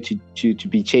aspire to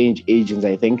be change agents.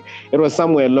 I think it was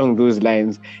somewhere along those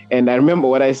lines. And I remember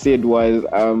what I said was,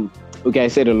 I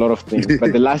said a lot of things,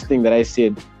 but the last thing that I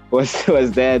said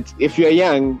was that if you're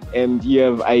young and you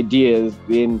have ideas,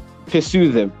 then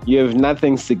pursue them. You have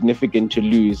nothing significant to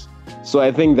lose. So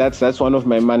I think that's one of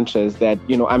my mantras, that,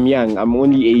 you know, I'm young, I'm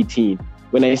only 18.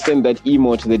 When I sent that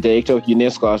email to the director of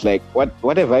UNESCO, I was like,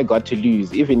 what have I got to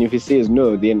lose? Even if he says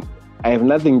no, then I have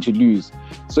nothing to lose.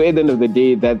 So at the end of the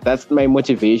day, that's my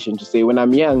motivation, to say when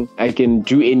I'm young, I can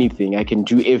do anything, I can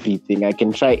do everything, I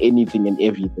can try anything and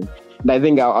everything. And I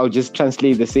think I'll just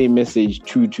translate the same message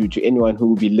to anyone who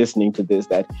will be listening to this,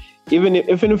 that even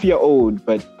if you're old,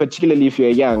 but particularly if you're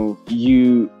young,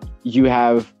 you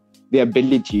have the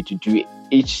ability to do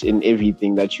each and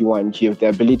everything that you want. You have the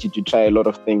ability to try a lot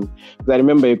of things. Because I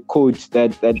remember a quote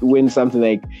that went something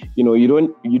like, you know, you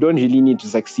don't really need to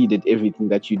succeed at everything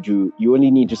that you do. You only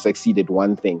need to succeed at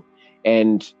one thing.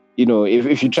 And, you know,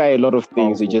 if you try a lot of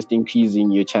things, you're just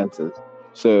increasing your chances.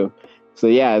 So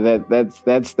yeah,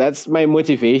 that's my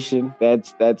motivation.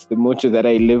 That's the motto that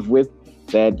I live with.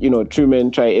 That, you know, true men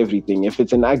try everything. If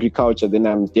it's in agriculture, then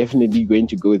I'm definitely going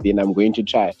to go there and I'm going to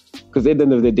try. Because at the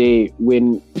end of the day,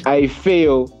 when I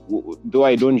fail, though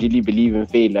I don't really believe in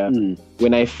failure,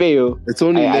 when I fail, it's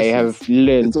only I have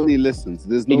learned. It's only lessons.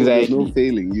 There's no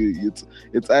failing.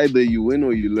 It's either you win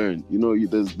or you learn. You know,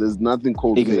 there's nothing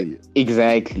called failure.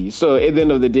 Exactly. So at the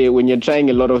end of the day, when you're trying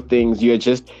a lot of things, you're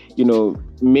just, you know,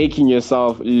 making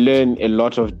yourself learn a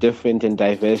lot of different and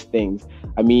diverse things.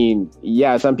 I mean,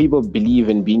 yeah, some people believe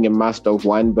in being a master of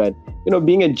one, but, you know,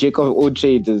 being a jack of all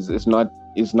trades is not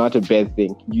a bad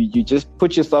thing. You just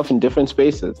put yourself in different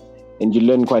spaces and you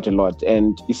learn quite a lot.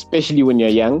 And especially when you're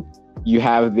young, you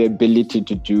have the ability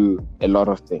to do a lot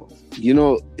of things. You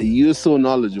know, you're so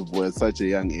knowledgeable at such a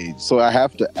young age. So I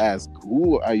have to ask,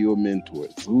 who are your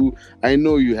mentors? Who, I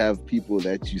know you have people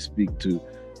that you speak to.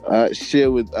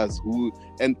 Share with us who,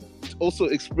 and also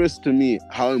express to me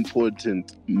how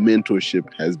important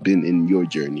mentorship has been in your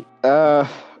journey.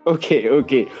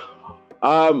 Okay.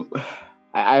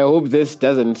 I hope this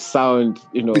doesn't sound,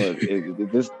 you know,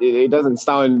 it doesn't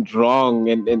sound wrong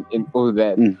and all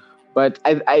that. But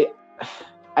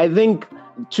I think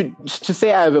to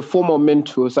say I have a formal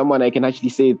mentor, someone I can actually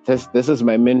say this is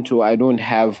my mentor, I don't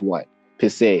have one per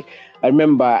se. I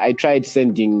remember I tried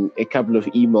sending a couple of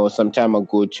emails some time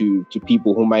ago to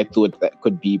people whom I thought that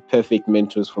could be perfect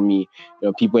mentors for me. You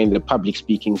know, people in the public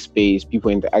speaking space, people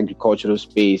in the agricultural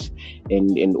space,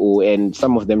 and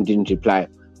some of them didn't reply.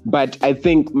 But I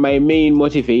think my main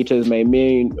motivators, my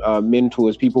main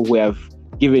mentors, people who have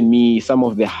given me some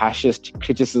of the harshest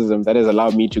criticism that has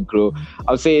allowed me to grow,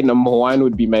 I'll say number one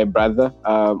would be my brother,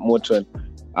 Morton.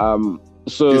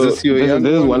 So this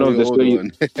is one of the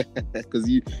stories. Because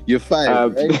you're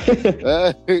 5,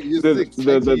 right? You're 6.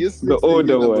 The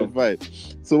older one. 5.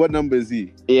 So what number is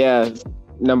he? Yeah,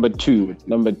 number 2.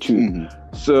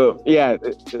 Mm-hmm. So yeah,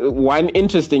 one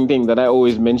interesting thing that I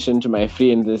always mention to my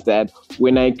friends is that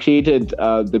when I created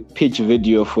the pitch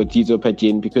video for Tito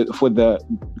Patien, because for the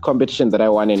competition that I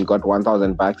won and got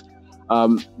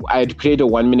 $1,000, I had created a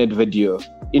 1-minute video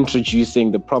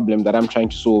introducing the problem that I'm trying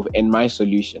to solve and my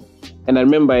solution. And I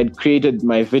remember I'd created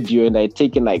my video and I'd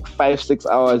taken like 5-6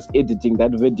 hours editing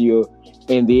that video.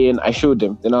 And then I showed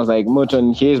them. Then I was like,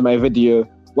 Morton, here's my video.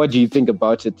 What do you think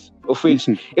about it? Of which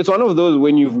it's one of those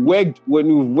when you've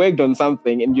worked on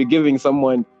something and you're giving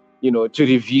someone, you know, to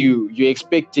review, you're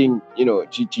expecting, you know,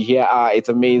 to hear, it's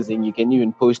amazing. You can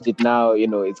even post it now, you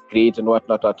know, it's great and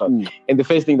whatnot. And the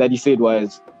first thing that he said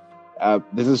was,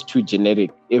 this is too generic.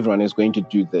 Everyone is going to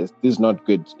do this. This is not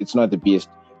good. It's not the best.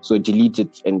 So delete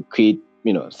it and create,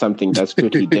 you know, something that's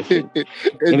totally different.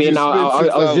 And then I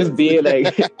was just there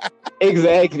like,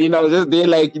 exactly. And I was just there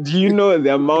like, do you know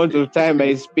the amount of time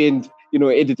I spent, you know,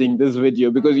 editing this video?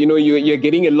 Because, you know, you're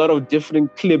getting a lot of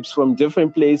different clips from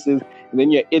different places and then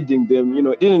you're editing them. You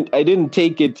know, I didn't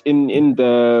take it in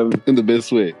the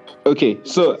best way. Okay.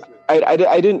 So I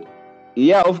didn't.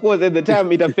 Yeah, of course, at the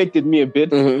time it affected me a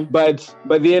bit, but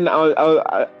then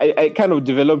I kind of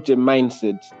developed a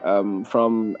mindset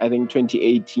from, I think,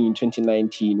 2018,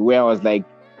 2019, where I was like,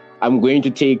 I'm going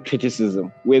to take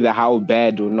criticism, whether how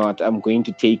bad or not, I'm going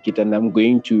to take it and I'm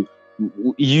going to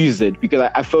use it,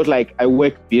 because I felt like I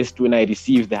work best when I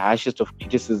receive the harshest of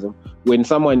criticism. When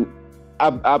someone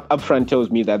up front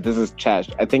tells me that this is trash,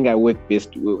 I think I work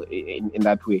best in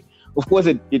that way. Of course,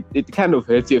 it kind of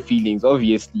hurts your feelings.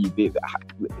 Obviously,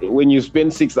 when you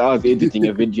spend 6 hours editing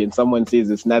a video and someone says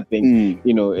it's nothing,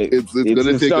 you know, it's going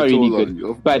to take a toll on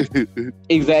you. But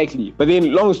exactly. But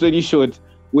then, long story short,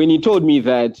 when he told me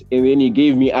that, and then he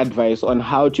gave me advice on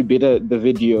how to better the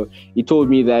video, he told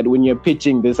me that when you're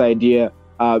pitching this idea,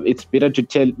 it's better to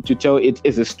tell it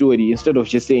as a story instead of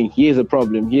just saying, here's a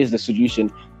problem, here's the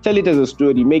solution. Tell it as a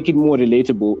story, make it more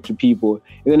relatable to people.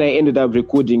 And then I ended up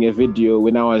recording a video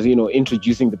when I was,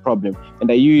 introducing the problem.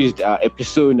 And I used a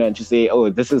persona to say,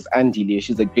 oh, this is Andile.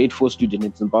 She's a grade 4 student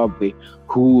in Zimbabwe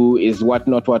who is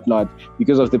whatnot.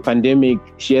 Because of the pandemic,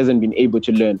 she hasn't been able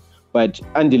to learn. But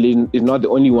Andile is not the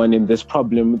only one in this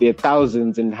problem. There are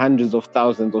thousands and hundreds of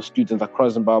thousands of students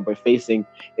across Zimbabwe facing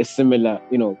a similar,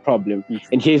 problem. Mm-hmm.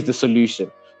 And here's the solution.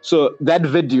 So that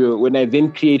video, when I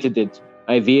then created it,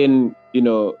 I then,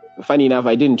 funny enough,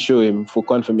 I didn't show him for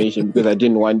confirmation because I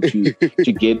didn't want to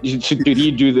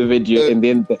redo the video. And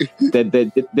then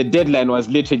the deadline was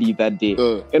literally that day.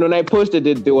 And when I posted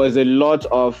it, there was a lot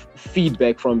of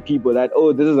feedback from people that,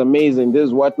 oh, this is amazing, this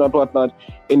is whatnot.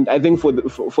 And I think for the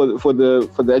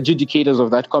adjudicators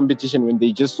of that competition, when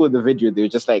they just saw the video, they were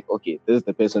just like, okay, this is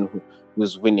the person who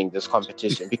was winning this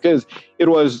competition, because it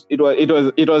was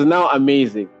now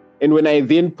amazing. And when I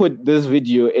then put this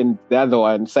video and the other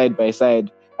one side by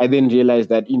side, I then realized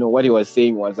that, what he was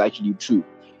saying was actually true.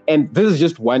 And this is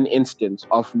just one instance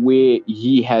of where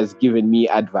he has given me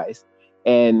advice.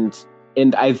 And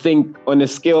I think on a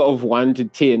scale of 1 to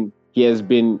 10, he has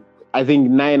been, I think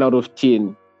 9 out of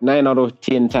 10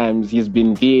 times he's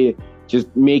been there, just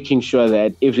making sure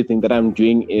that everything that I'm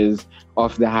doing is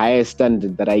of the highest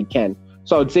standard that I can.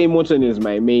 So I would say Morton is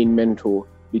my main mentor,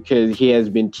 because he has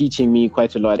been teaching me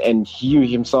quite a lot. And he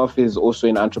himself is also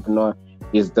an entrepreneur.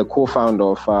 He's the co-founder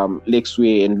of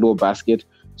Lexway and Low Basket.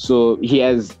 So he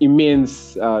has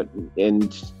immense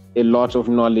and a lot of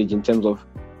knowledge in terms of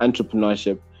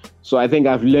entrepreneurship. So I think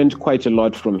I've learned quite a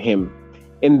lot from him.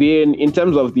 And then in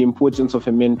terms of the importance of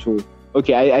a mentor,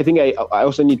 okay, I think I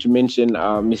also need to mention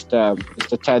Mr.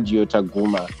 Tadio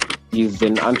Taguma. He's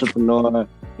an entrepreneur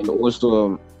and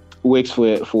also works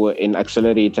for an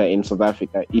accelerator in South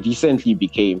Africa. It recently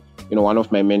became, one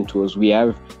of my mentors. We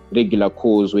have regular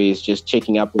calls where he's just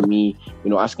checking up on me,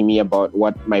 asking me about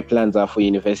what my plans are for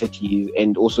universities,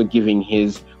 and also giving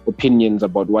his opinions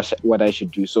about what I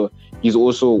should do. So he's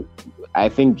also, I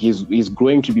think he's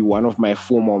growing to be one of my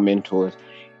former mentors.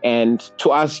 And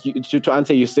to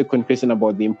answer your second question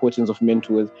about the importance of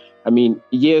mentors, I mean,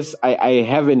 yes, I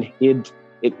haven't had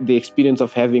the experience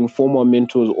of having former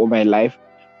mentors all my life.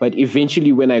 But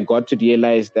eventually, when I got to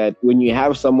realize that when you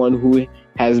have someone who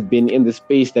has been in the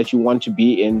space that you want to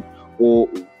be in, or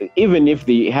even if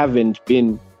they haven't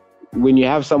been, when you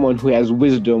have someone who has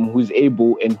wisdom, who's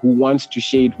able and who wants to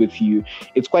share it with you,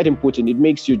 it's quite important. It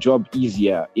makes your job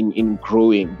easier in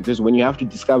growing, because when you have to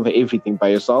discover everything by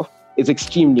yourself, it's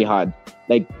extremely hard.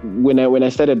 Like when I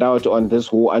started out on this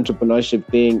whole entrepreneurship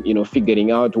thing,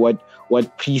 figuring out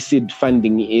what pre-seed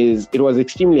funding is, it was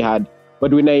extremely hard.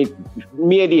 But when I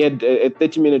merely had a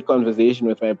 30-minute conversation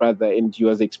with my brother, and he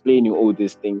was explaining all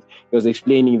these things, he was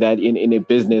explaining that in a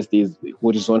business, there's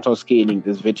horizontal scaling,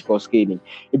 there's vertical scaling,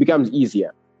 it becomes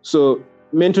easier. So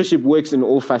mentorship works in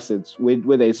all facets,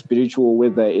 whether it's spiritual,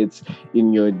 whether it's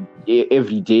in your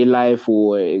everyday life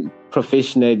or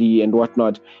professionally and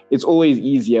whatnot. It's always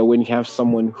easier when you have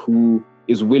someone who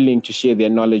is willing to share their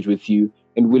knowledge with you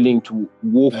and willing to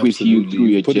walk with you through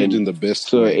your put journey. It in the best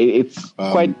so way. It's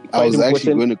quite I was important.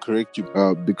 actually going to correct you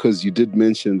because you did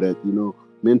mention that,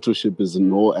 mentorship is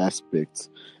in all aspects.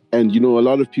 And, a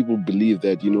lot of people believe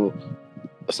that,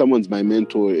 someone's my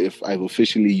mentor if I've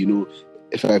officially,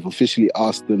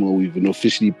 asked them, or we've been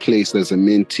officially placed as a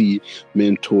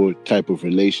mentee-mentor type of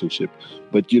relationship.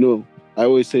 But, I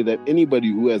always say that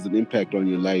anybody who has an impact on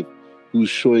your life, who's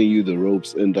showing you the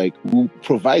ropes and who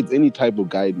provides any type of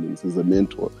guidance is a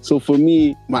mentor. So for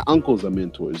me, my uncles are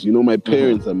mentors, my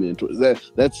parents are mentors.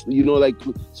 That's,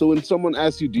 so when someone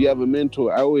asks you, do you have a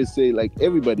mentor? I always say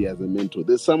everybody has a mentor.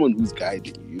 There's someone who's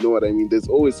guiding you. You know what I mean? There's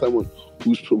always someone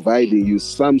who's providing you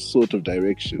some sort of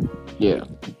direction. Yeah.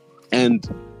 And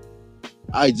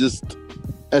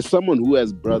as someone who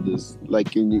has brothers,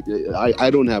 I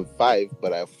don't have 5,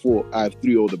 but I have 4. I have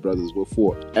 3 older brothers, we're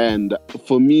 4. And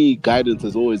for me, guidance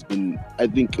has always been, I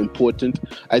think, important.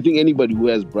 I think anybody who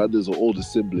has brothers or older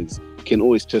siblings can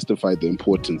always testify the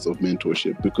importance of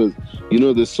mentorship, because,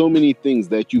 there's so many things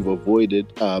that you've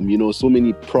avoided, so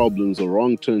many problems or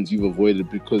wrong turns you've avoided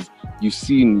because you've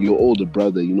seen your older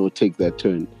brother, take that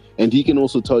turn. And he can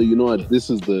also tell you, what, this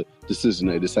is the decision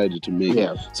I decided to make.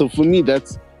 Yeah. So for me,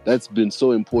 that's been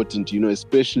so important,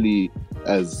 especially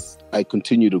as I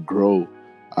continue to grow.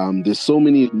 There's so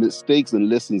many mistakes and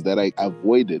lessons that I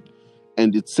avoided,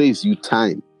 and it saves you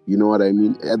time. You know what I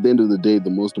mean? At the end of the day, the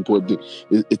most important thing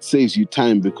is it saves you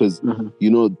time because, you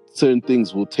know, certain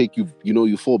things will take you, you know,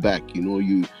 you fall back, you know,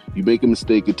 you make a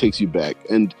mistake, it takes you back.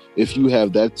 And if you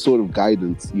have that sort of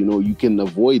guidance, you know, you can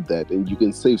avoid that and you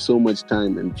can save so much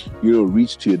time and, you know,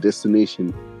 reach to your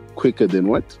destination quicker than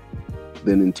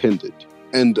intended.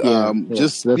 And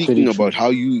just speaking about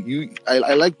how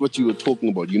I like what you were talking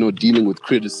about, you know, dealing with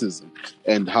criticism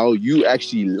and how you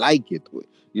actually like it.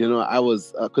 You know, I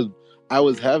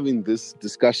was having this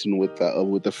discussion with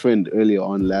a friend earlier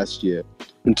on last year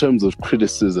in terms of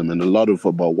criticism and a lot of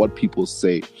about what people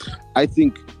say. I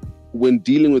think when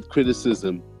dealing with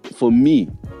criticism, for me,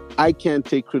 I can't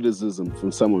take criticism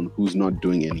from someone who's not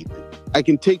doing anything. I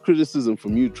can take criticism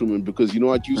from you, Truman, because you know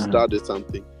what, you started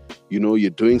something. You know, you're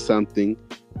doing something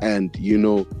and, you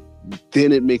know,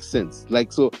 then it makes sense.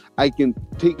 Like, so I can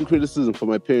take criticism from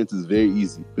my parents is very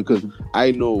easy because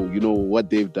I know, you know, what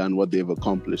they've done, what they've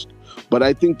accomplished. But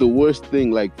I think the worst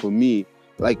thing, like for me,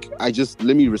 like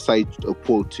let me recite a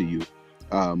quote to you.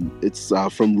 It's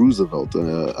from Roosevelt,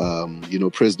 you know,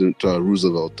 President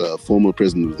Roosevelt, former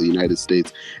president of the United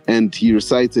States. And he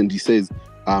recites and he says,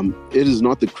 it is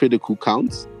not the critic who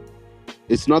counts.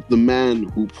 It's not the man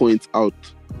who points out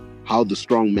how the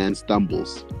strong man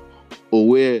stumbles, or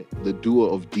where the doer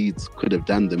of deeds could have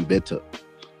done them better.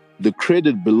 The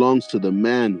credit belongs to the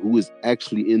man who is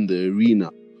actually in the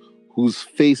arena, whose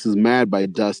face is marred by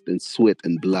dust and sweat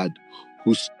and blood,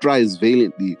 who strives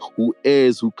valiantly, who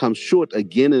errs, who comes short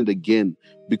again and again,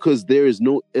 because there is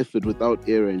no effort without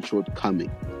error and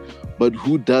shortcoming. But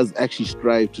who does actually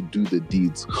strive to do the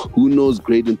deeds, who knows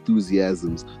great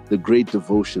enthusiasms, the great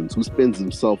devotions, who spends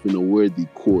himself in a worthy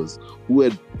cause, who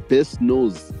at best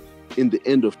knows in the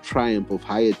end of triumph of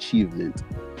high achievement,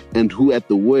 and who at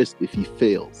the worst, if he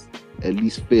fails, at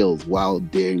least fails while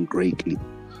daring greatly,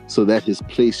 so that his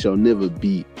place shall never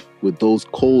be with those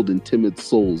cold and timid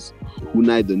souls who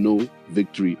neither know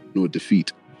victory nor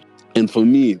defeat. And for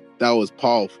me, that was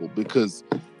powerful because,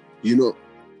 you know,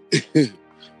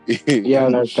 yeah,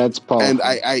 that's powerful. And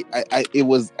it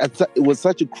was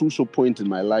such a crucial point in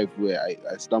my life where I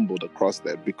stumbled across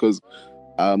that because,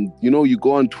 you know, you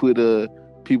go on Twitter,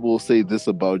 people will say this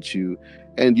about you,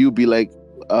 and you'll be like,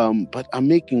 but I'm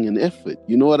making an effort.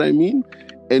 You know what I mean?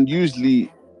 And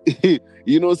usually,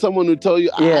 you know, someone will tell you,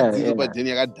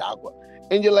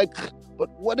 and you're like, but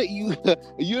what are you?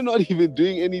 You're not even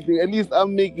doing anything. At least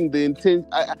I'm making the intent.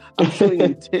 I'm showing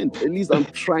intent. At least I'm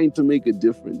trying to make a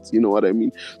difference. You know what I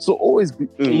mean? So always be.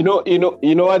 You know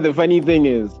what the funny thing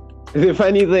is? The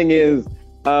funny thing is,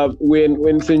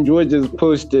 when St. George's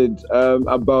posted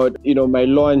about, you know, my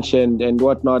launch and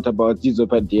whatnot about Dzidzo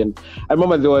Padien, I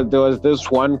remember there was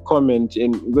this one comment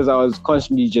because I was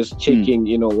constantly just checking,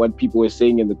 you know, what people were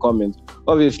saying in the comments.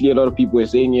 Obviously, a lot of people were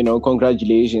saying, you know,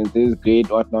 congratulations, this is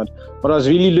great, whatnot. But I was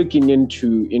really looking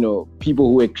into, you know, people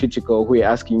who were critical, who were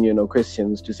asking, you know,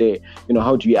 questions to say, you know,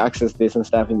 how do you access this and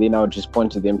stuff? And then I would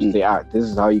respond to them to say, this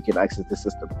is how you can access the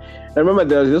system. I remember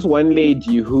there was this one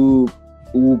lady who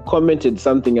commented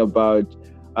something about,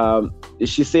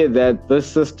 she said that this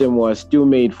system was still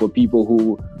made for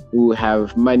people who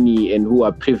have money and who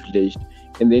are privileged.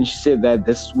 And then she said that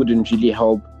this wouldn't really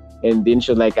help. And then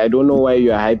she was like, I don't know why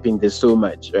you're hyping this so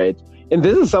much, right? And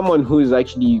this is someone who is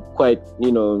actually quite,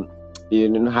 you know,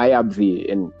 high up there.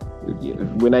 And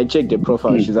when I checked her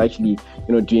profile, she's actually,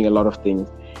 you know, doing a lot of things.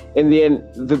 And then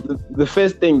the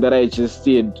first thing that I just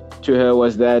said to her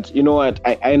was that, you know what,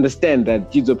 I understand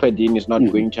that Dzidzo Padien is not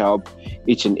going to help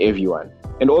each and everyone.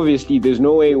 And obviously, there's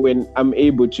no way when I'm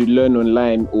able to learn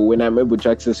online or when I'm able to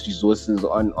access resources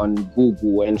on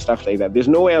Google and stuff like that, there's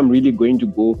no way I'm really going to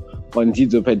go on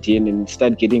Dzidzo Padien and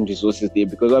start getting resources there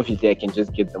because obviously I can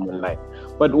just get them online.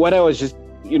 But what I was just,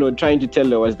 you know, trying to tell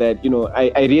her was that, you know,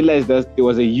 I realized that there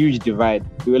was a huge divide.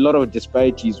 There were a lot of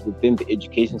disparities within the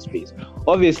education space.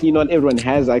 Obviously, not everyone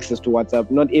has access to WhatsApp.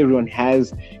 Not everyone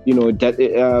has, you know,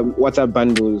 WhatsApp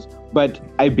bundles. But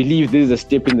I believe this is a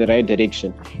step in the right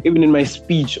direction. Even in my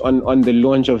speech on the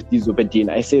launch of Dzidzo Padien,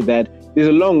 I said that there's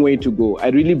a long way to go. I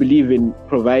really believe in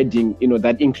providing, you know,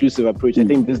 that inclusive approach. I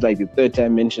think this is like the third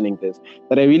time mentioning this,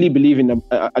 that I really believe in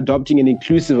adopting an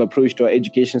inclusive approach to our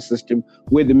education system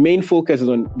where the main focus is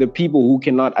on the people who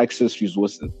cannot access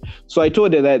resources. So I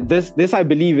told her that this I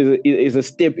believe is a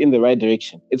step in the right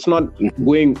direction. It's not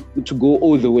going to go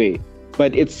all the way,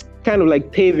 but it's kind of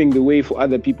like paving the way for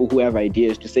other people who have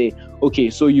ideas to say,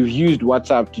 okay, so you've used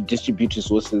WhatsApp to distribute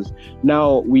resources.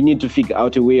 Now we need to figure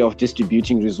out a way of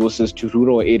distributing resources to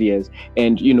rural areas.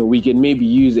 And, you know, we can maybe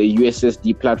use a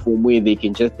USSD platform where they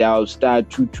can just dial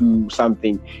 *22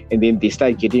 something, and then they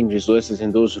start getting resources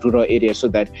in those rural areas so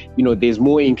that, you know, there's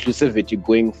more inclusivity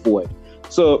going forward.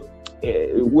 So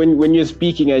when you're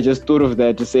speaking, I just thought of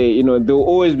that to say, there will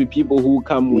always be people who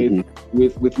come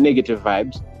with negative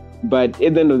vibes, but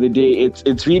at the end of the day,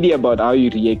 it's really about how you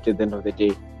react at the end of the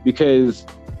day. Because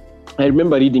I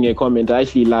remember reading a comment, I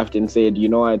actually laughed and said, you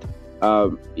know what,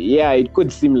 it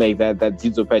could seem like that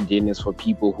Zizo Padin is for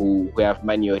people who have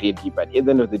money already, but at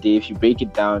the end of the day, if you break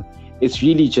it down, it's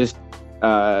really just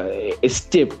a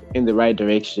step in the right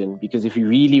direction. Because if you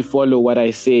really follow what I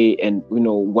say and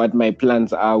what my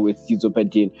plans are with Zizo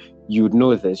Padin, you'd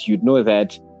know this. You'd know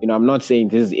that I'm not saying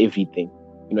this is everything.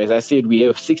 As I said, we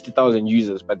have 60,000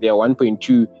 users, but there are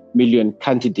 1.2 million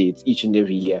candidates each and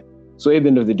every year. So at the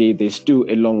end of the day, there's still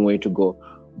a long way to go.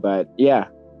 But yeah,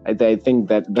 I think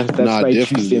that's my 2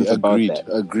 cents about that.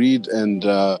 Agreed. And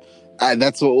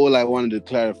that's all I wanted to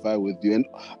clarify with you.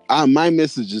 And my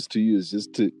message is to you is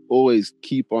just to always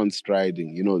keep on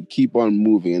striding, keep on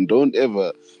moving, and don't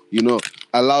ever,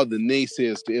 allow the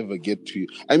naysayers to ever get to you.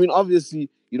 I mean, obviously,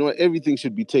 everything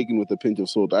should be taken with a pinch of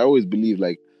salt. I always believe,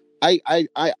 like, I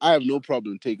have no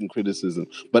problem taking criticism,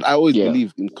 but I always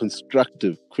believe in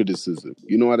constructive criticism.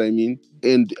 You know what I mean?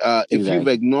 And if you've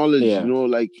acknowledged,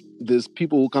 like, there's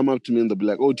people who come up to me and they'll be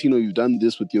like, "Oh, Tino, you've done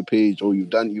this with your page, or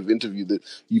you've interviewed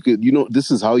this. You could, this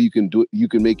is how you can do it. You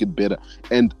can make it better."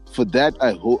 And for that,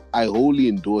 I wholly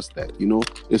endorse that.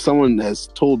 If someone has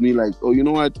told me, like, "Oh, you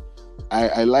know what,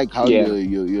 I like how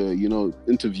you're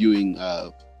interviewing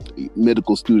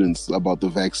medical students about the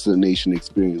vaccination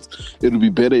experience. It would be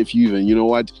better if you even,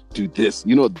 do this."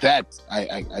 That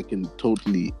I can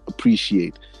totally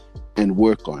appreciate and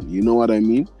work on. You know what I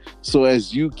mean? So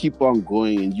as you keep on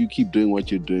going and you keep doing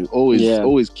what you're doing,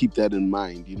 always keep that in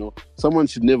mind. Someone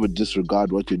should never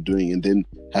disregard what you're doing and then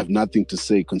have nothing to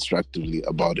say constructively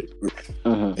about it.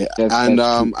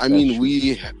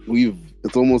 We've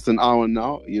it's almost an hour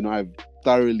now. I've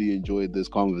thoroughly enjoyed this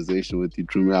conversation with you,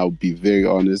 Truman. I'll be very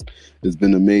honest. It's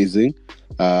been amazing.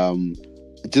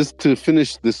 Just to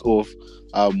finish this off,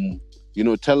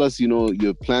 tell us,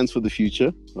 your plans for the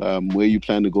future, where you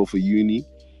plan to go for uni,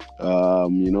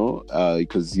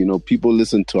 because, people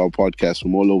listen to our podcast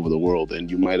from all over the world, and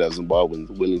you might have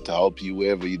Zimbabweans willing to help you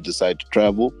wherever you decide to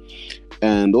travel.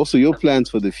 And also your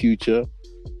plans for the future,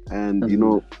 and,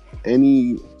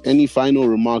 any final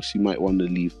remarks you might want to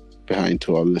leave behind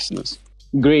to our listeners.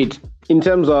 Great. In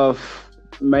terms of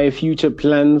my future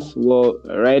plans, well,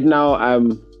 right now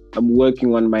I'm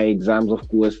working on my exams, of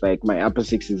course, like my upper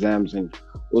 6 exams and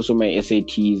also my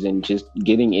SATs, and just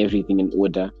getting everything in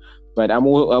order. But I'm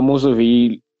also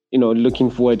very,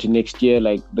 looking forward to next year,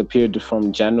 like the period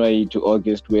from January to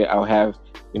August, where I'll have,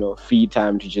 free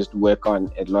time to just work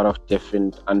on a lot of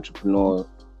different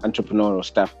entrepreneurial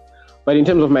stuff. But in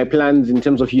terms of my plans, in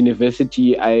terms of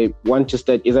university, I want to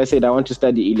study, as I said, I want to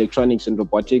study electronics and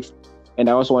robotics. And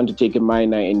I also want to take a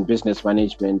minor in business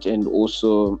management and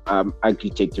also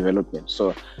agri-tech development.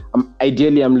 So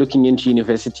ideally, I'm looking into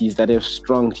universities that have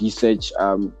strong research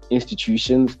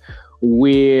institutions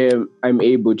where I'm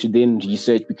able to then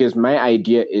research, because my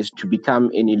idea is to become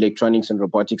an electronics and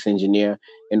robotics engineer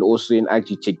and also an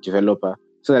agri-tech developer,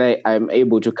 so that I'm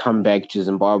able to come back to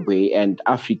Zimbabwe and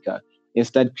Africa and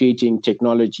start creating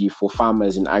technology for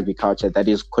farmers in agriculture that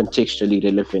is contextually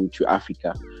relevant to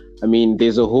Africa. I mean,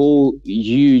 there's a whole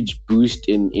huge boost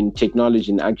in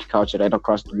technology in agriculture right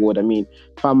across the board. I mean,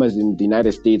 farmers in the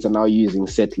United States are now using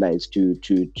satellites to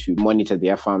monitor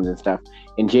their farms and stuff.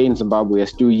 And here in Zimbabwe, we're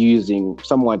still using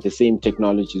somewhat the same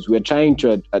technologies. We're trying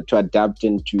to adapt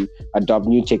and to adopt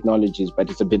new technologies, but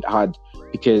it's a bit hard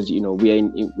because, we're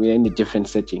in a different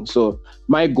setting. So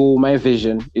my goal, my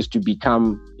vision is to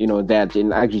become, that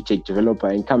an agri-tech developer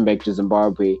and come back to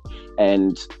Zimbabwe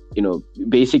and,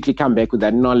 basically come back with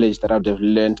that knowledge that I would have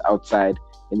learned outside,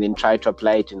 and then try to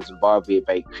apply it in Zimbabwe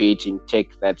by creating tech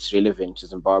that's relevant to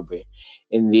Zimbabwe.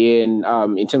 And then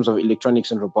in terms of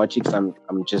electronics and robotics, I'm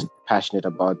just passionate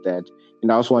about that.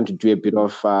 And I also want to do a bit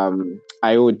of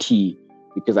IoT,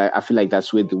 because I feel like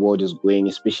that's where the world is going,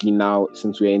 especially now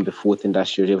since we're in the 4th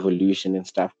industrial revolution and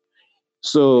stuff.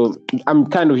 So I'm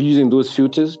kind of using those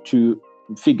filters to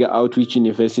figure out which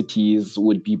universities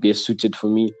would be best suited for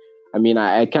me. I mean,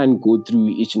 I can't go through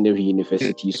each and every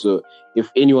university. So if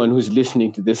anyone who's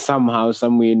listening to this somehow,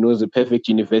 somewhere knows the perfect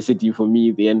university for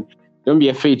me, then don't be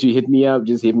afraid to hit me up.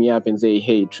 Just hit me up and say,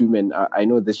 "Hey, Truman, I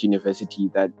know this university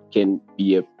that can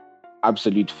be an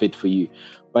absolute fit for you."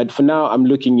 But for now, I'm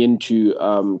looking into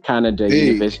Canada,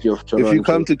 University of Toronto. If you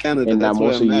come to Canada, and that's I'm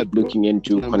also looking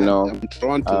into Cornell.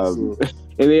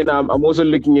 And then I'm also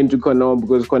looking into Cornell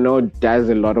because Cornell does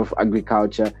a lot of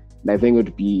agriculture. And I think it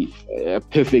would be a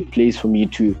perfect place for me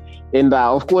to. And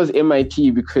of course,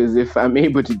 MIT, because if I'm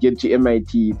able to get to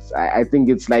MIT, I think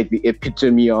it's like the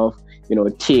epitome of,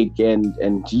 tech and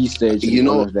research and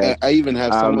all of that. I even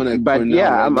have someone at but Cornell yeah,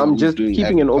 right now I'm who's just doing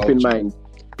keeping an open agriculture. mind.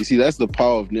 You see, that's the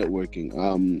power of networking.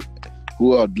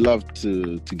 Who I'd love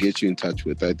to get you in touch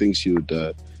with. I think she would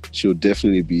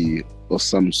definitely be of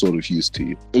some sort of use to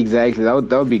you. Exactly. That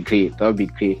would be great. That would be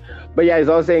great. But yeah, as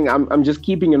I was saying, I'm just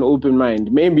keeping an open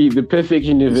mind. Maybe the perfect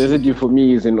university for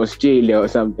me is in Australia or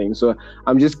something. So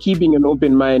I'm just keeping an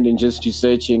open mind and just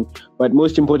researching. But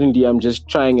most importantly, I'm just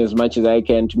trying as much as I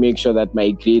can to make sure that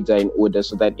my grades are in order,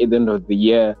 so that at the end of the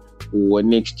year or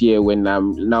next year, when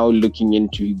I'm now looking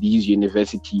into these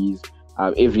universities,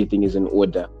 everything is in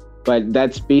order. But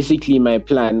that's basically my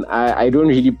plan. I don't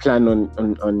really plan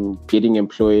on getting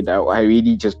employed. I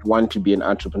really just want to be an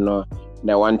entrepreneur,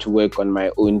 and I want to work on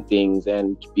my own things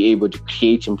and be able to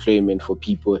create employment for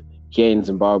people here in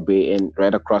Zimbabwe and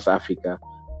right across Africa,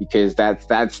 because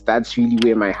that's really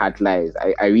where my heart lies.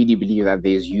 I really believe that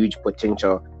there's huge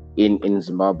potential in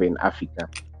Zimbabwe and Africa.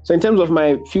 So in terms of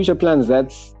my future plans,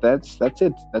 that's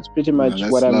it. That's pretty much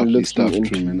what I'm looking into.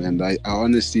 Truman. And I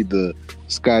honestly, the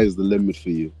sky is the limit for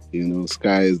you.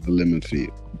 Sky is the limit for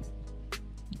you.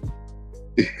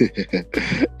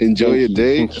 Enjoy your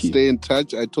day. Stay in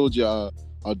touch. I told you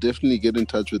I'll definitely get in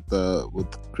touch with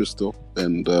Crystal,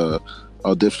 and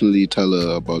I'll definitely tell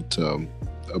her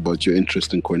about your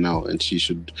interest in Cornell, and she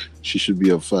should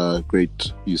be of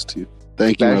great use to you.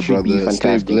 Thank you, my brother.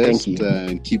 Stay blessed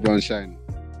and keep on shining.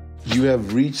 You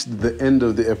have reached the end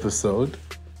of the episode,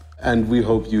 and we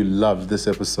hope you loved this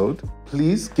episode.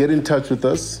 Please get in touch with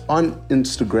us on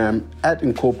Instagram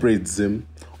 @IncorporateZim,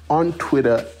 on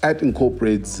Twitter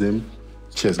 @IncorporateZim.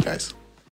 Cheers, guys.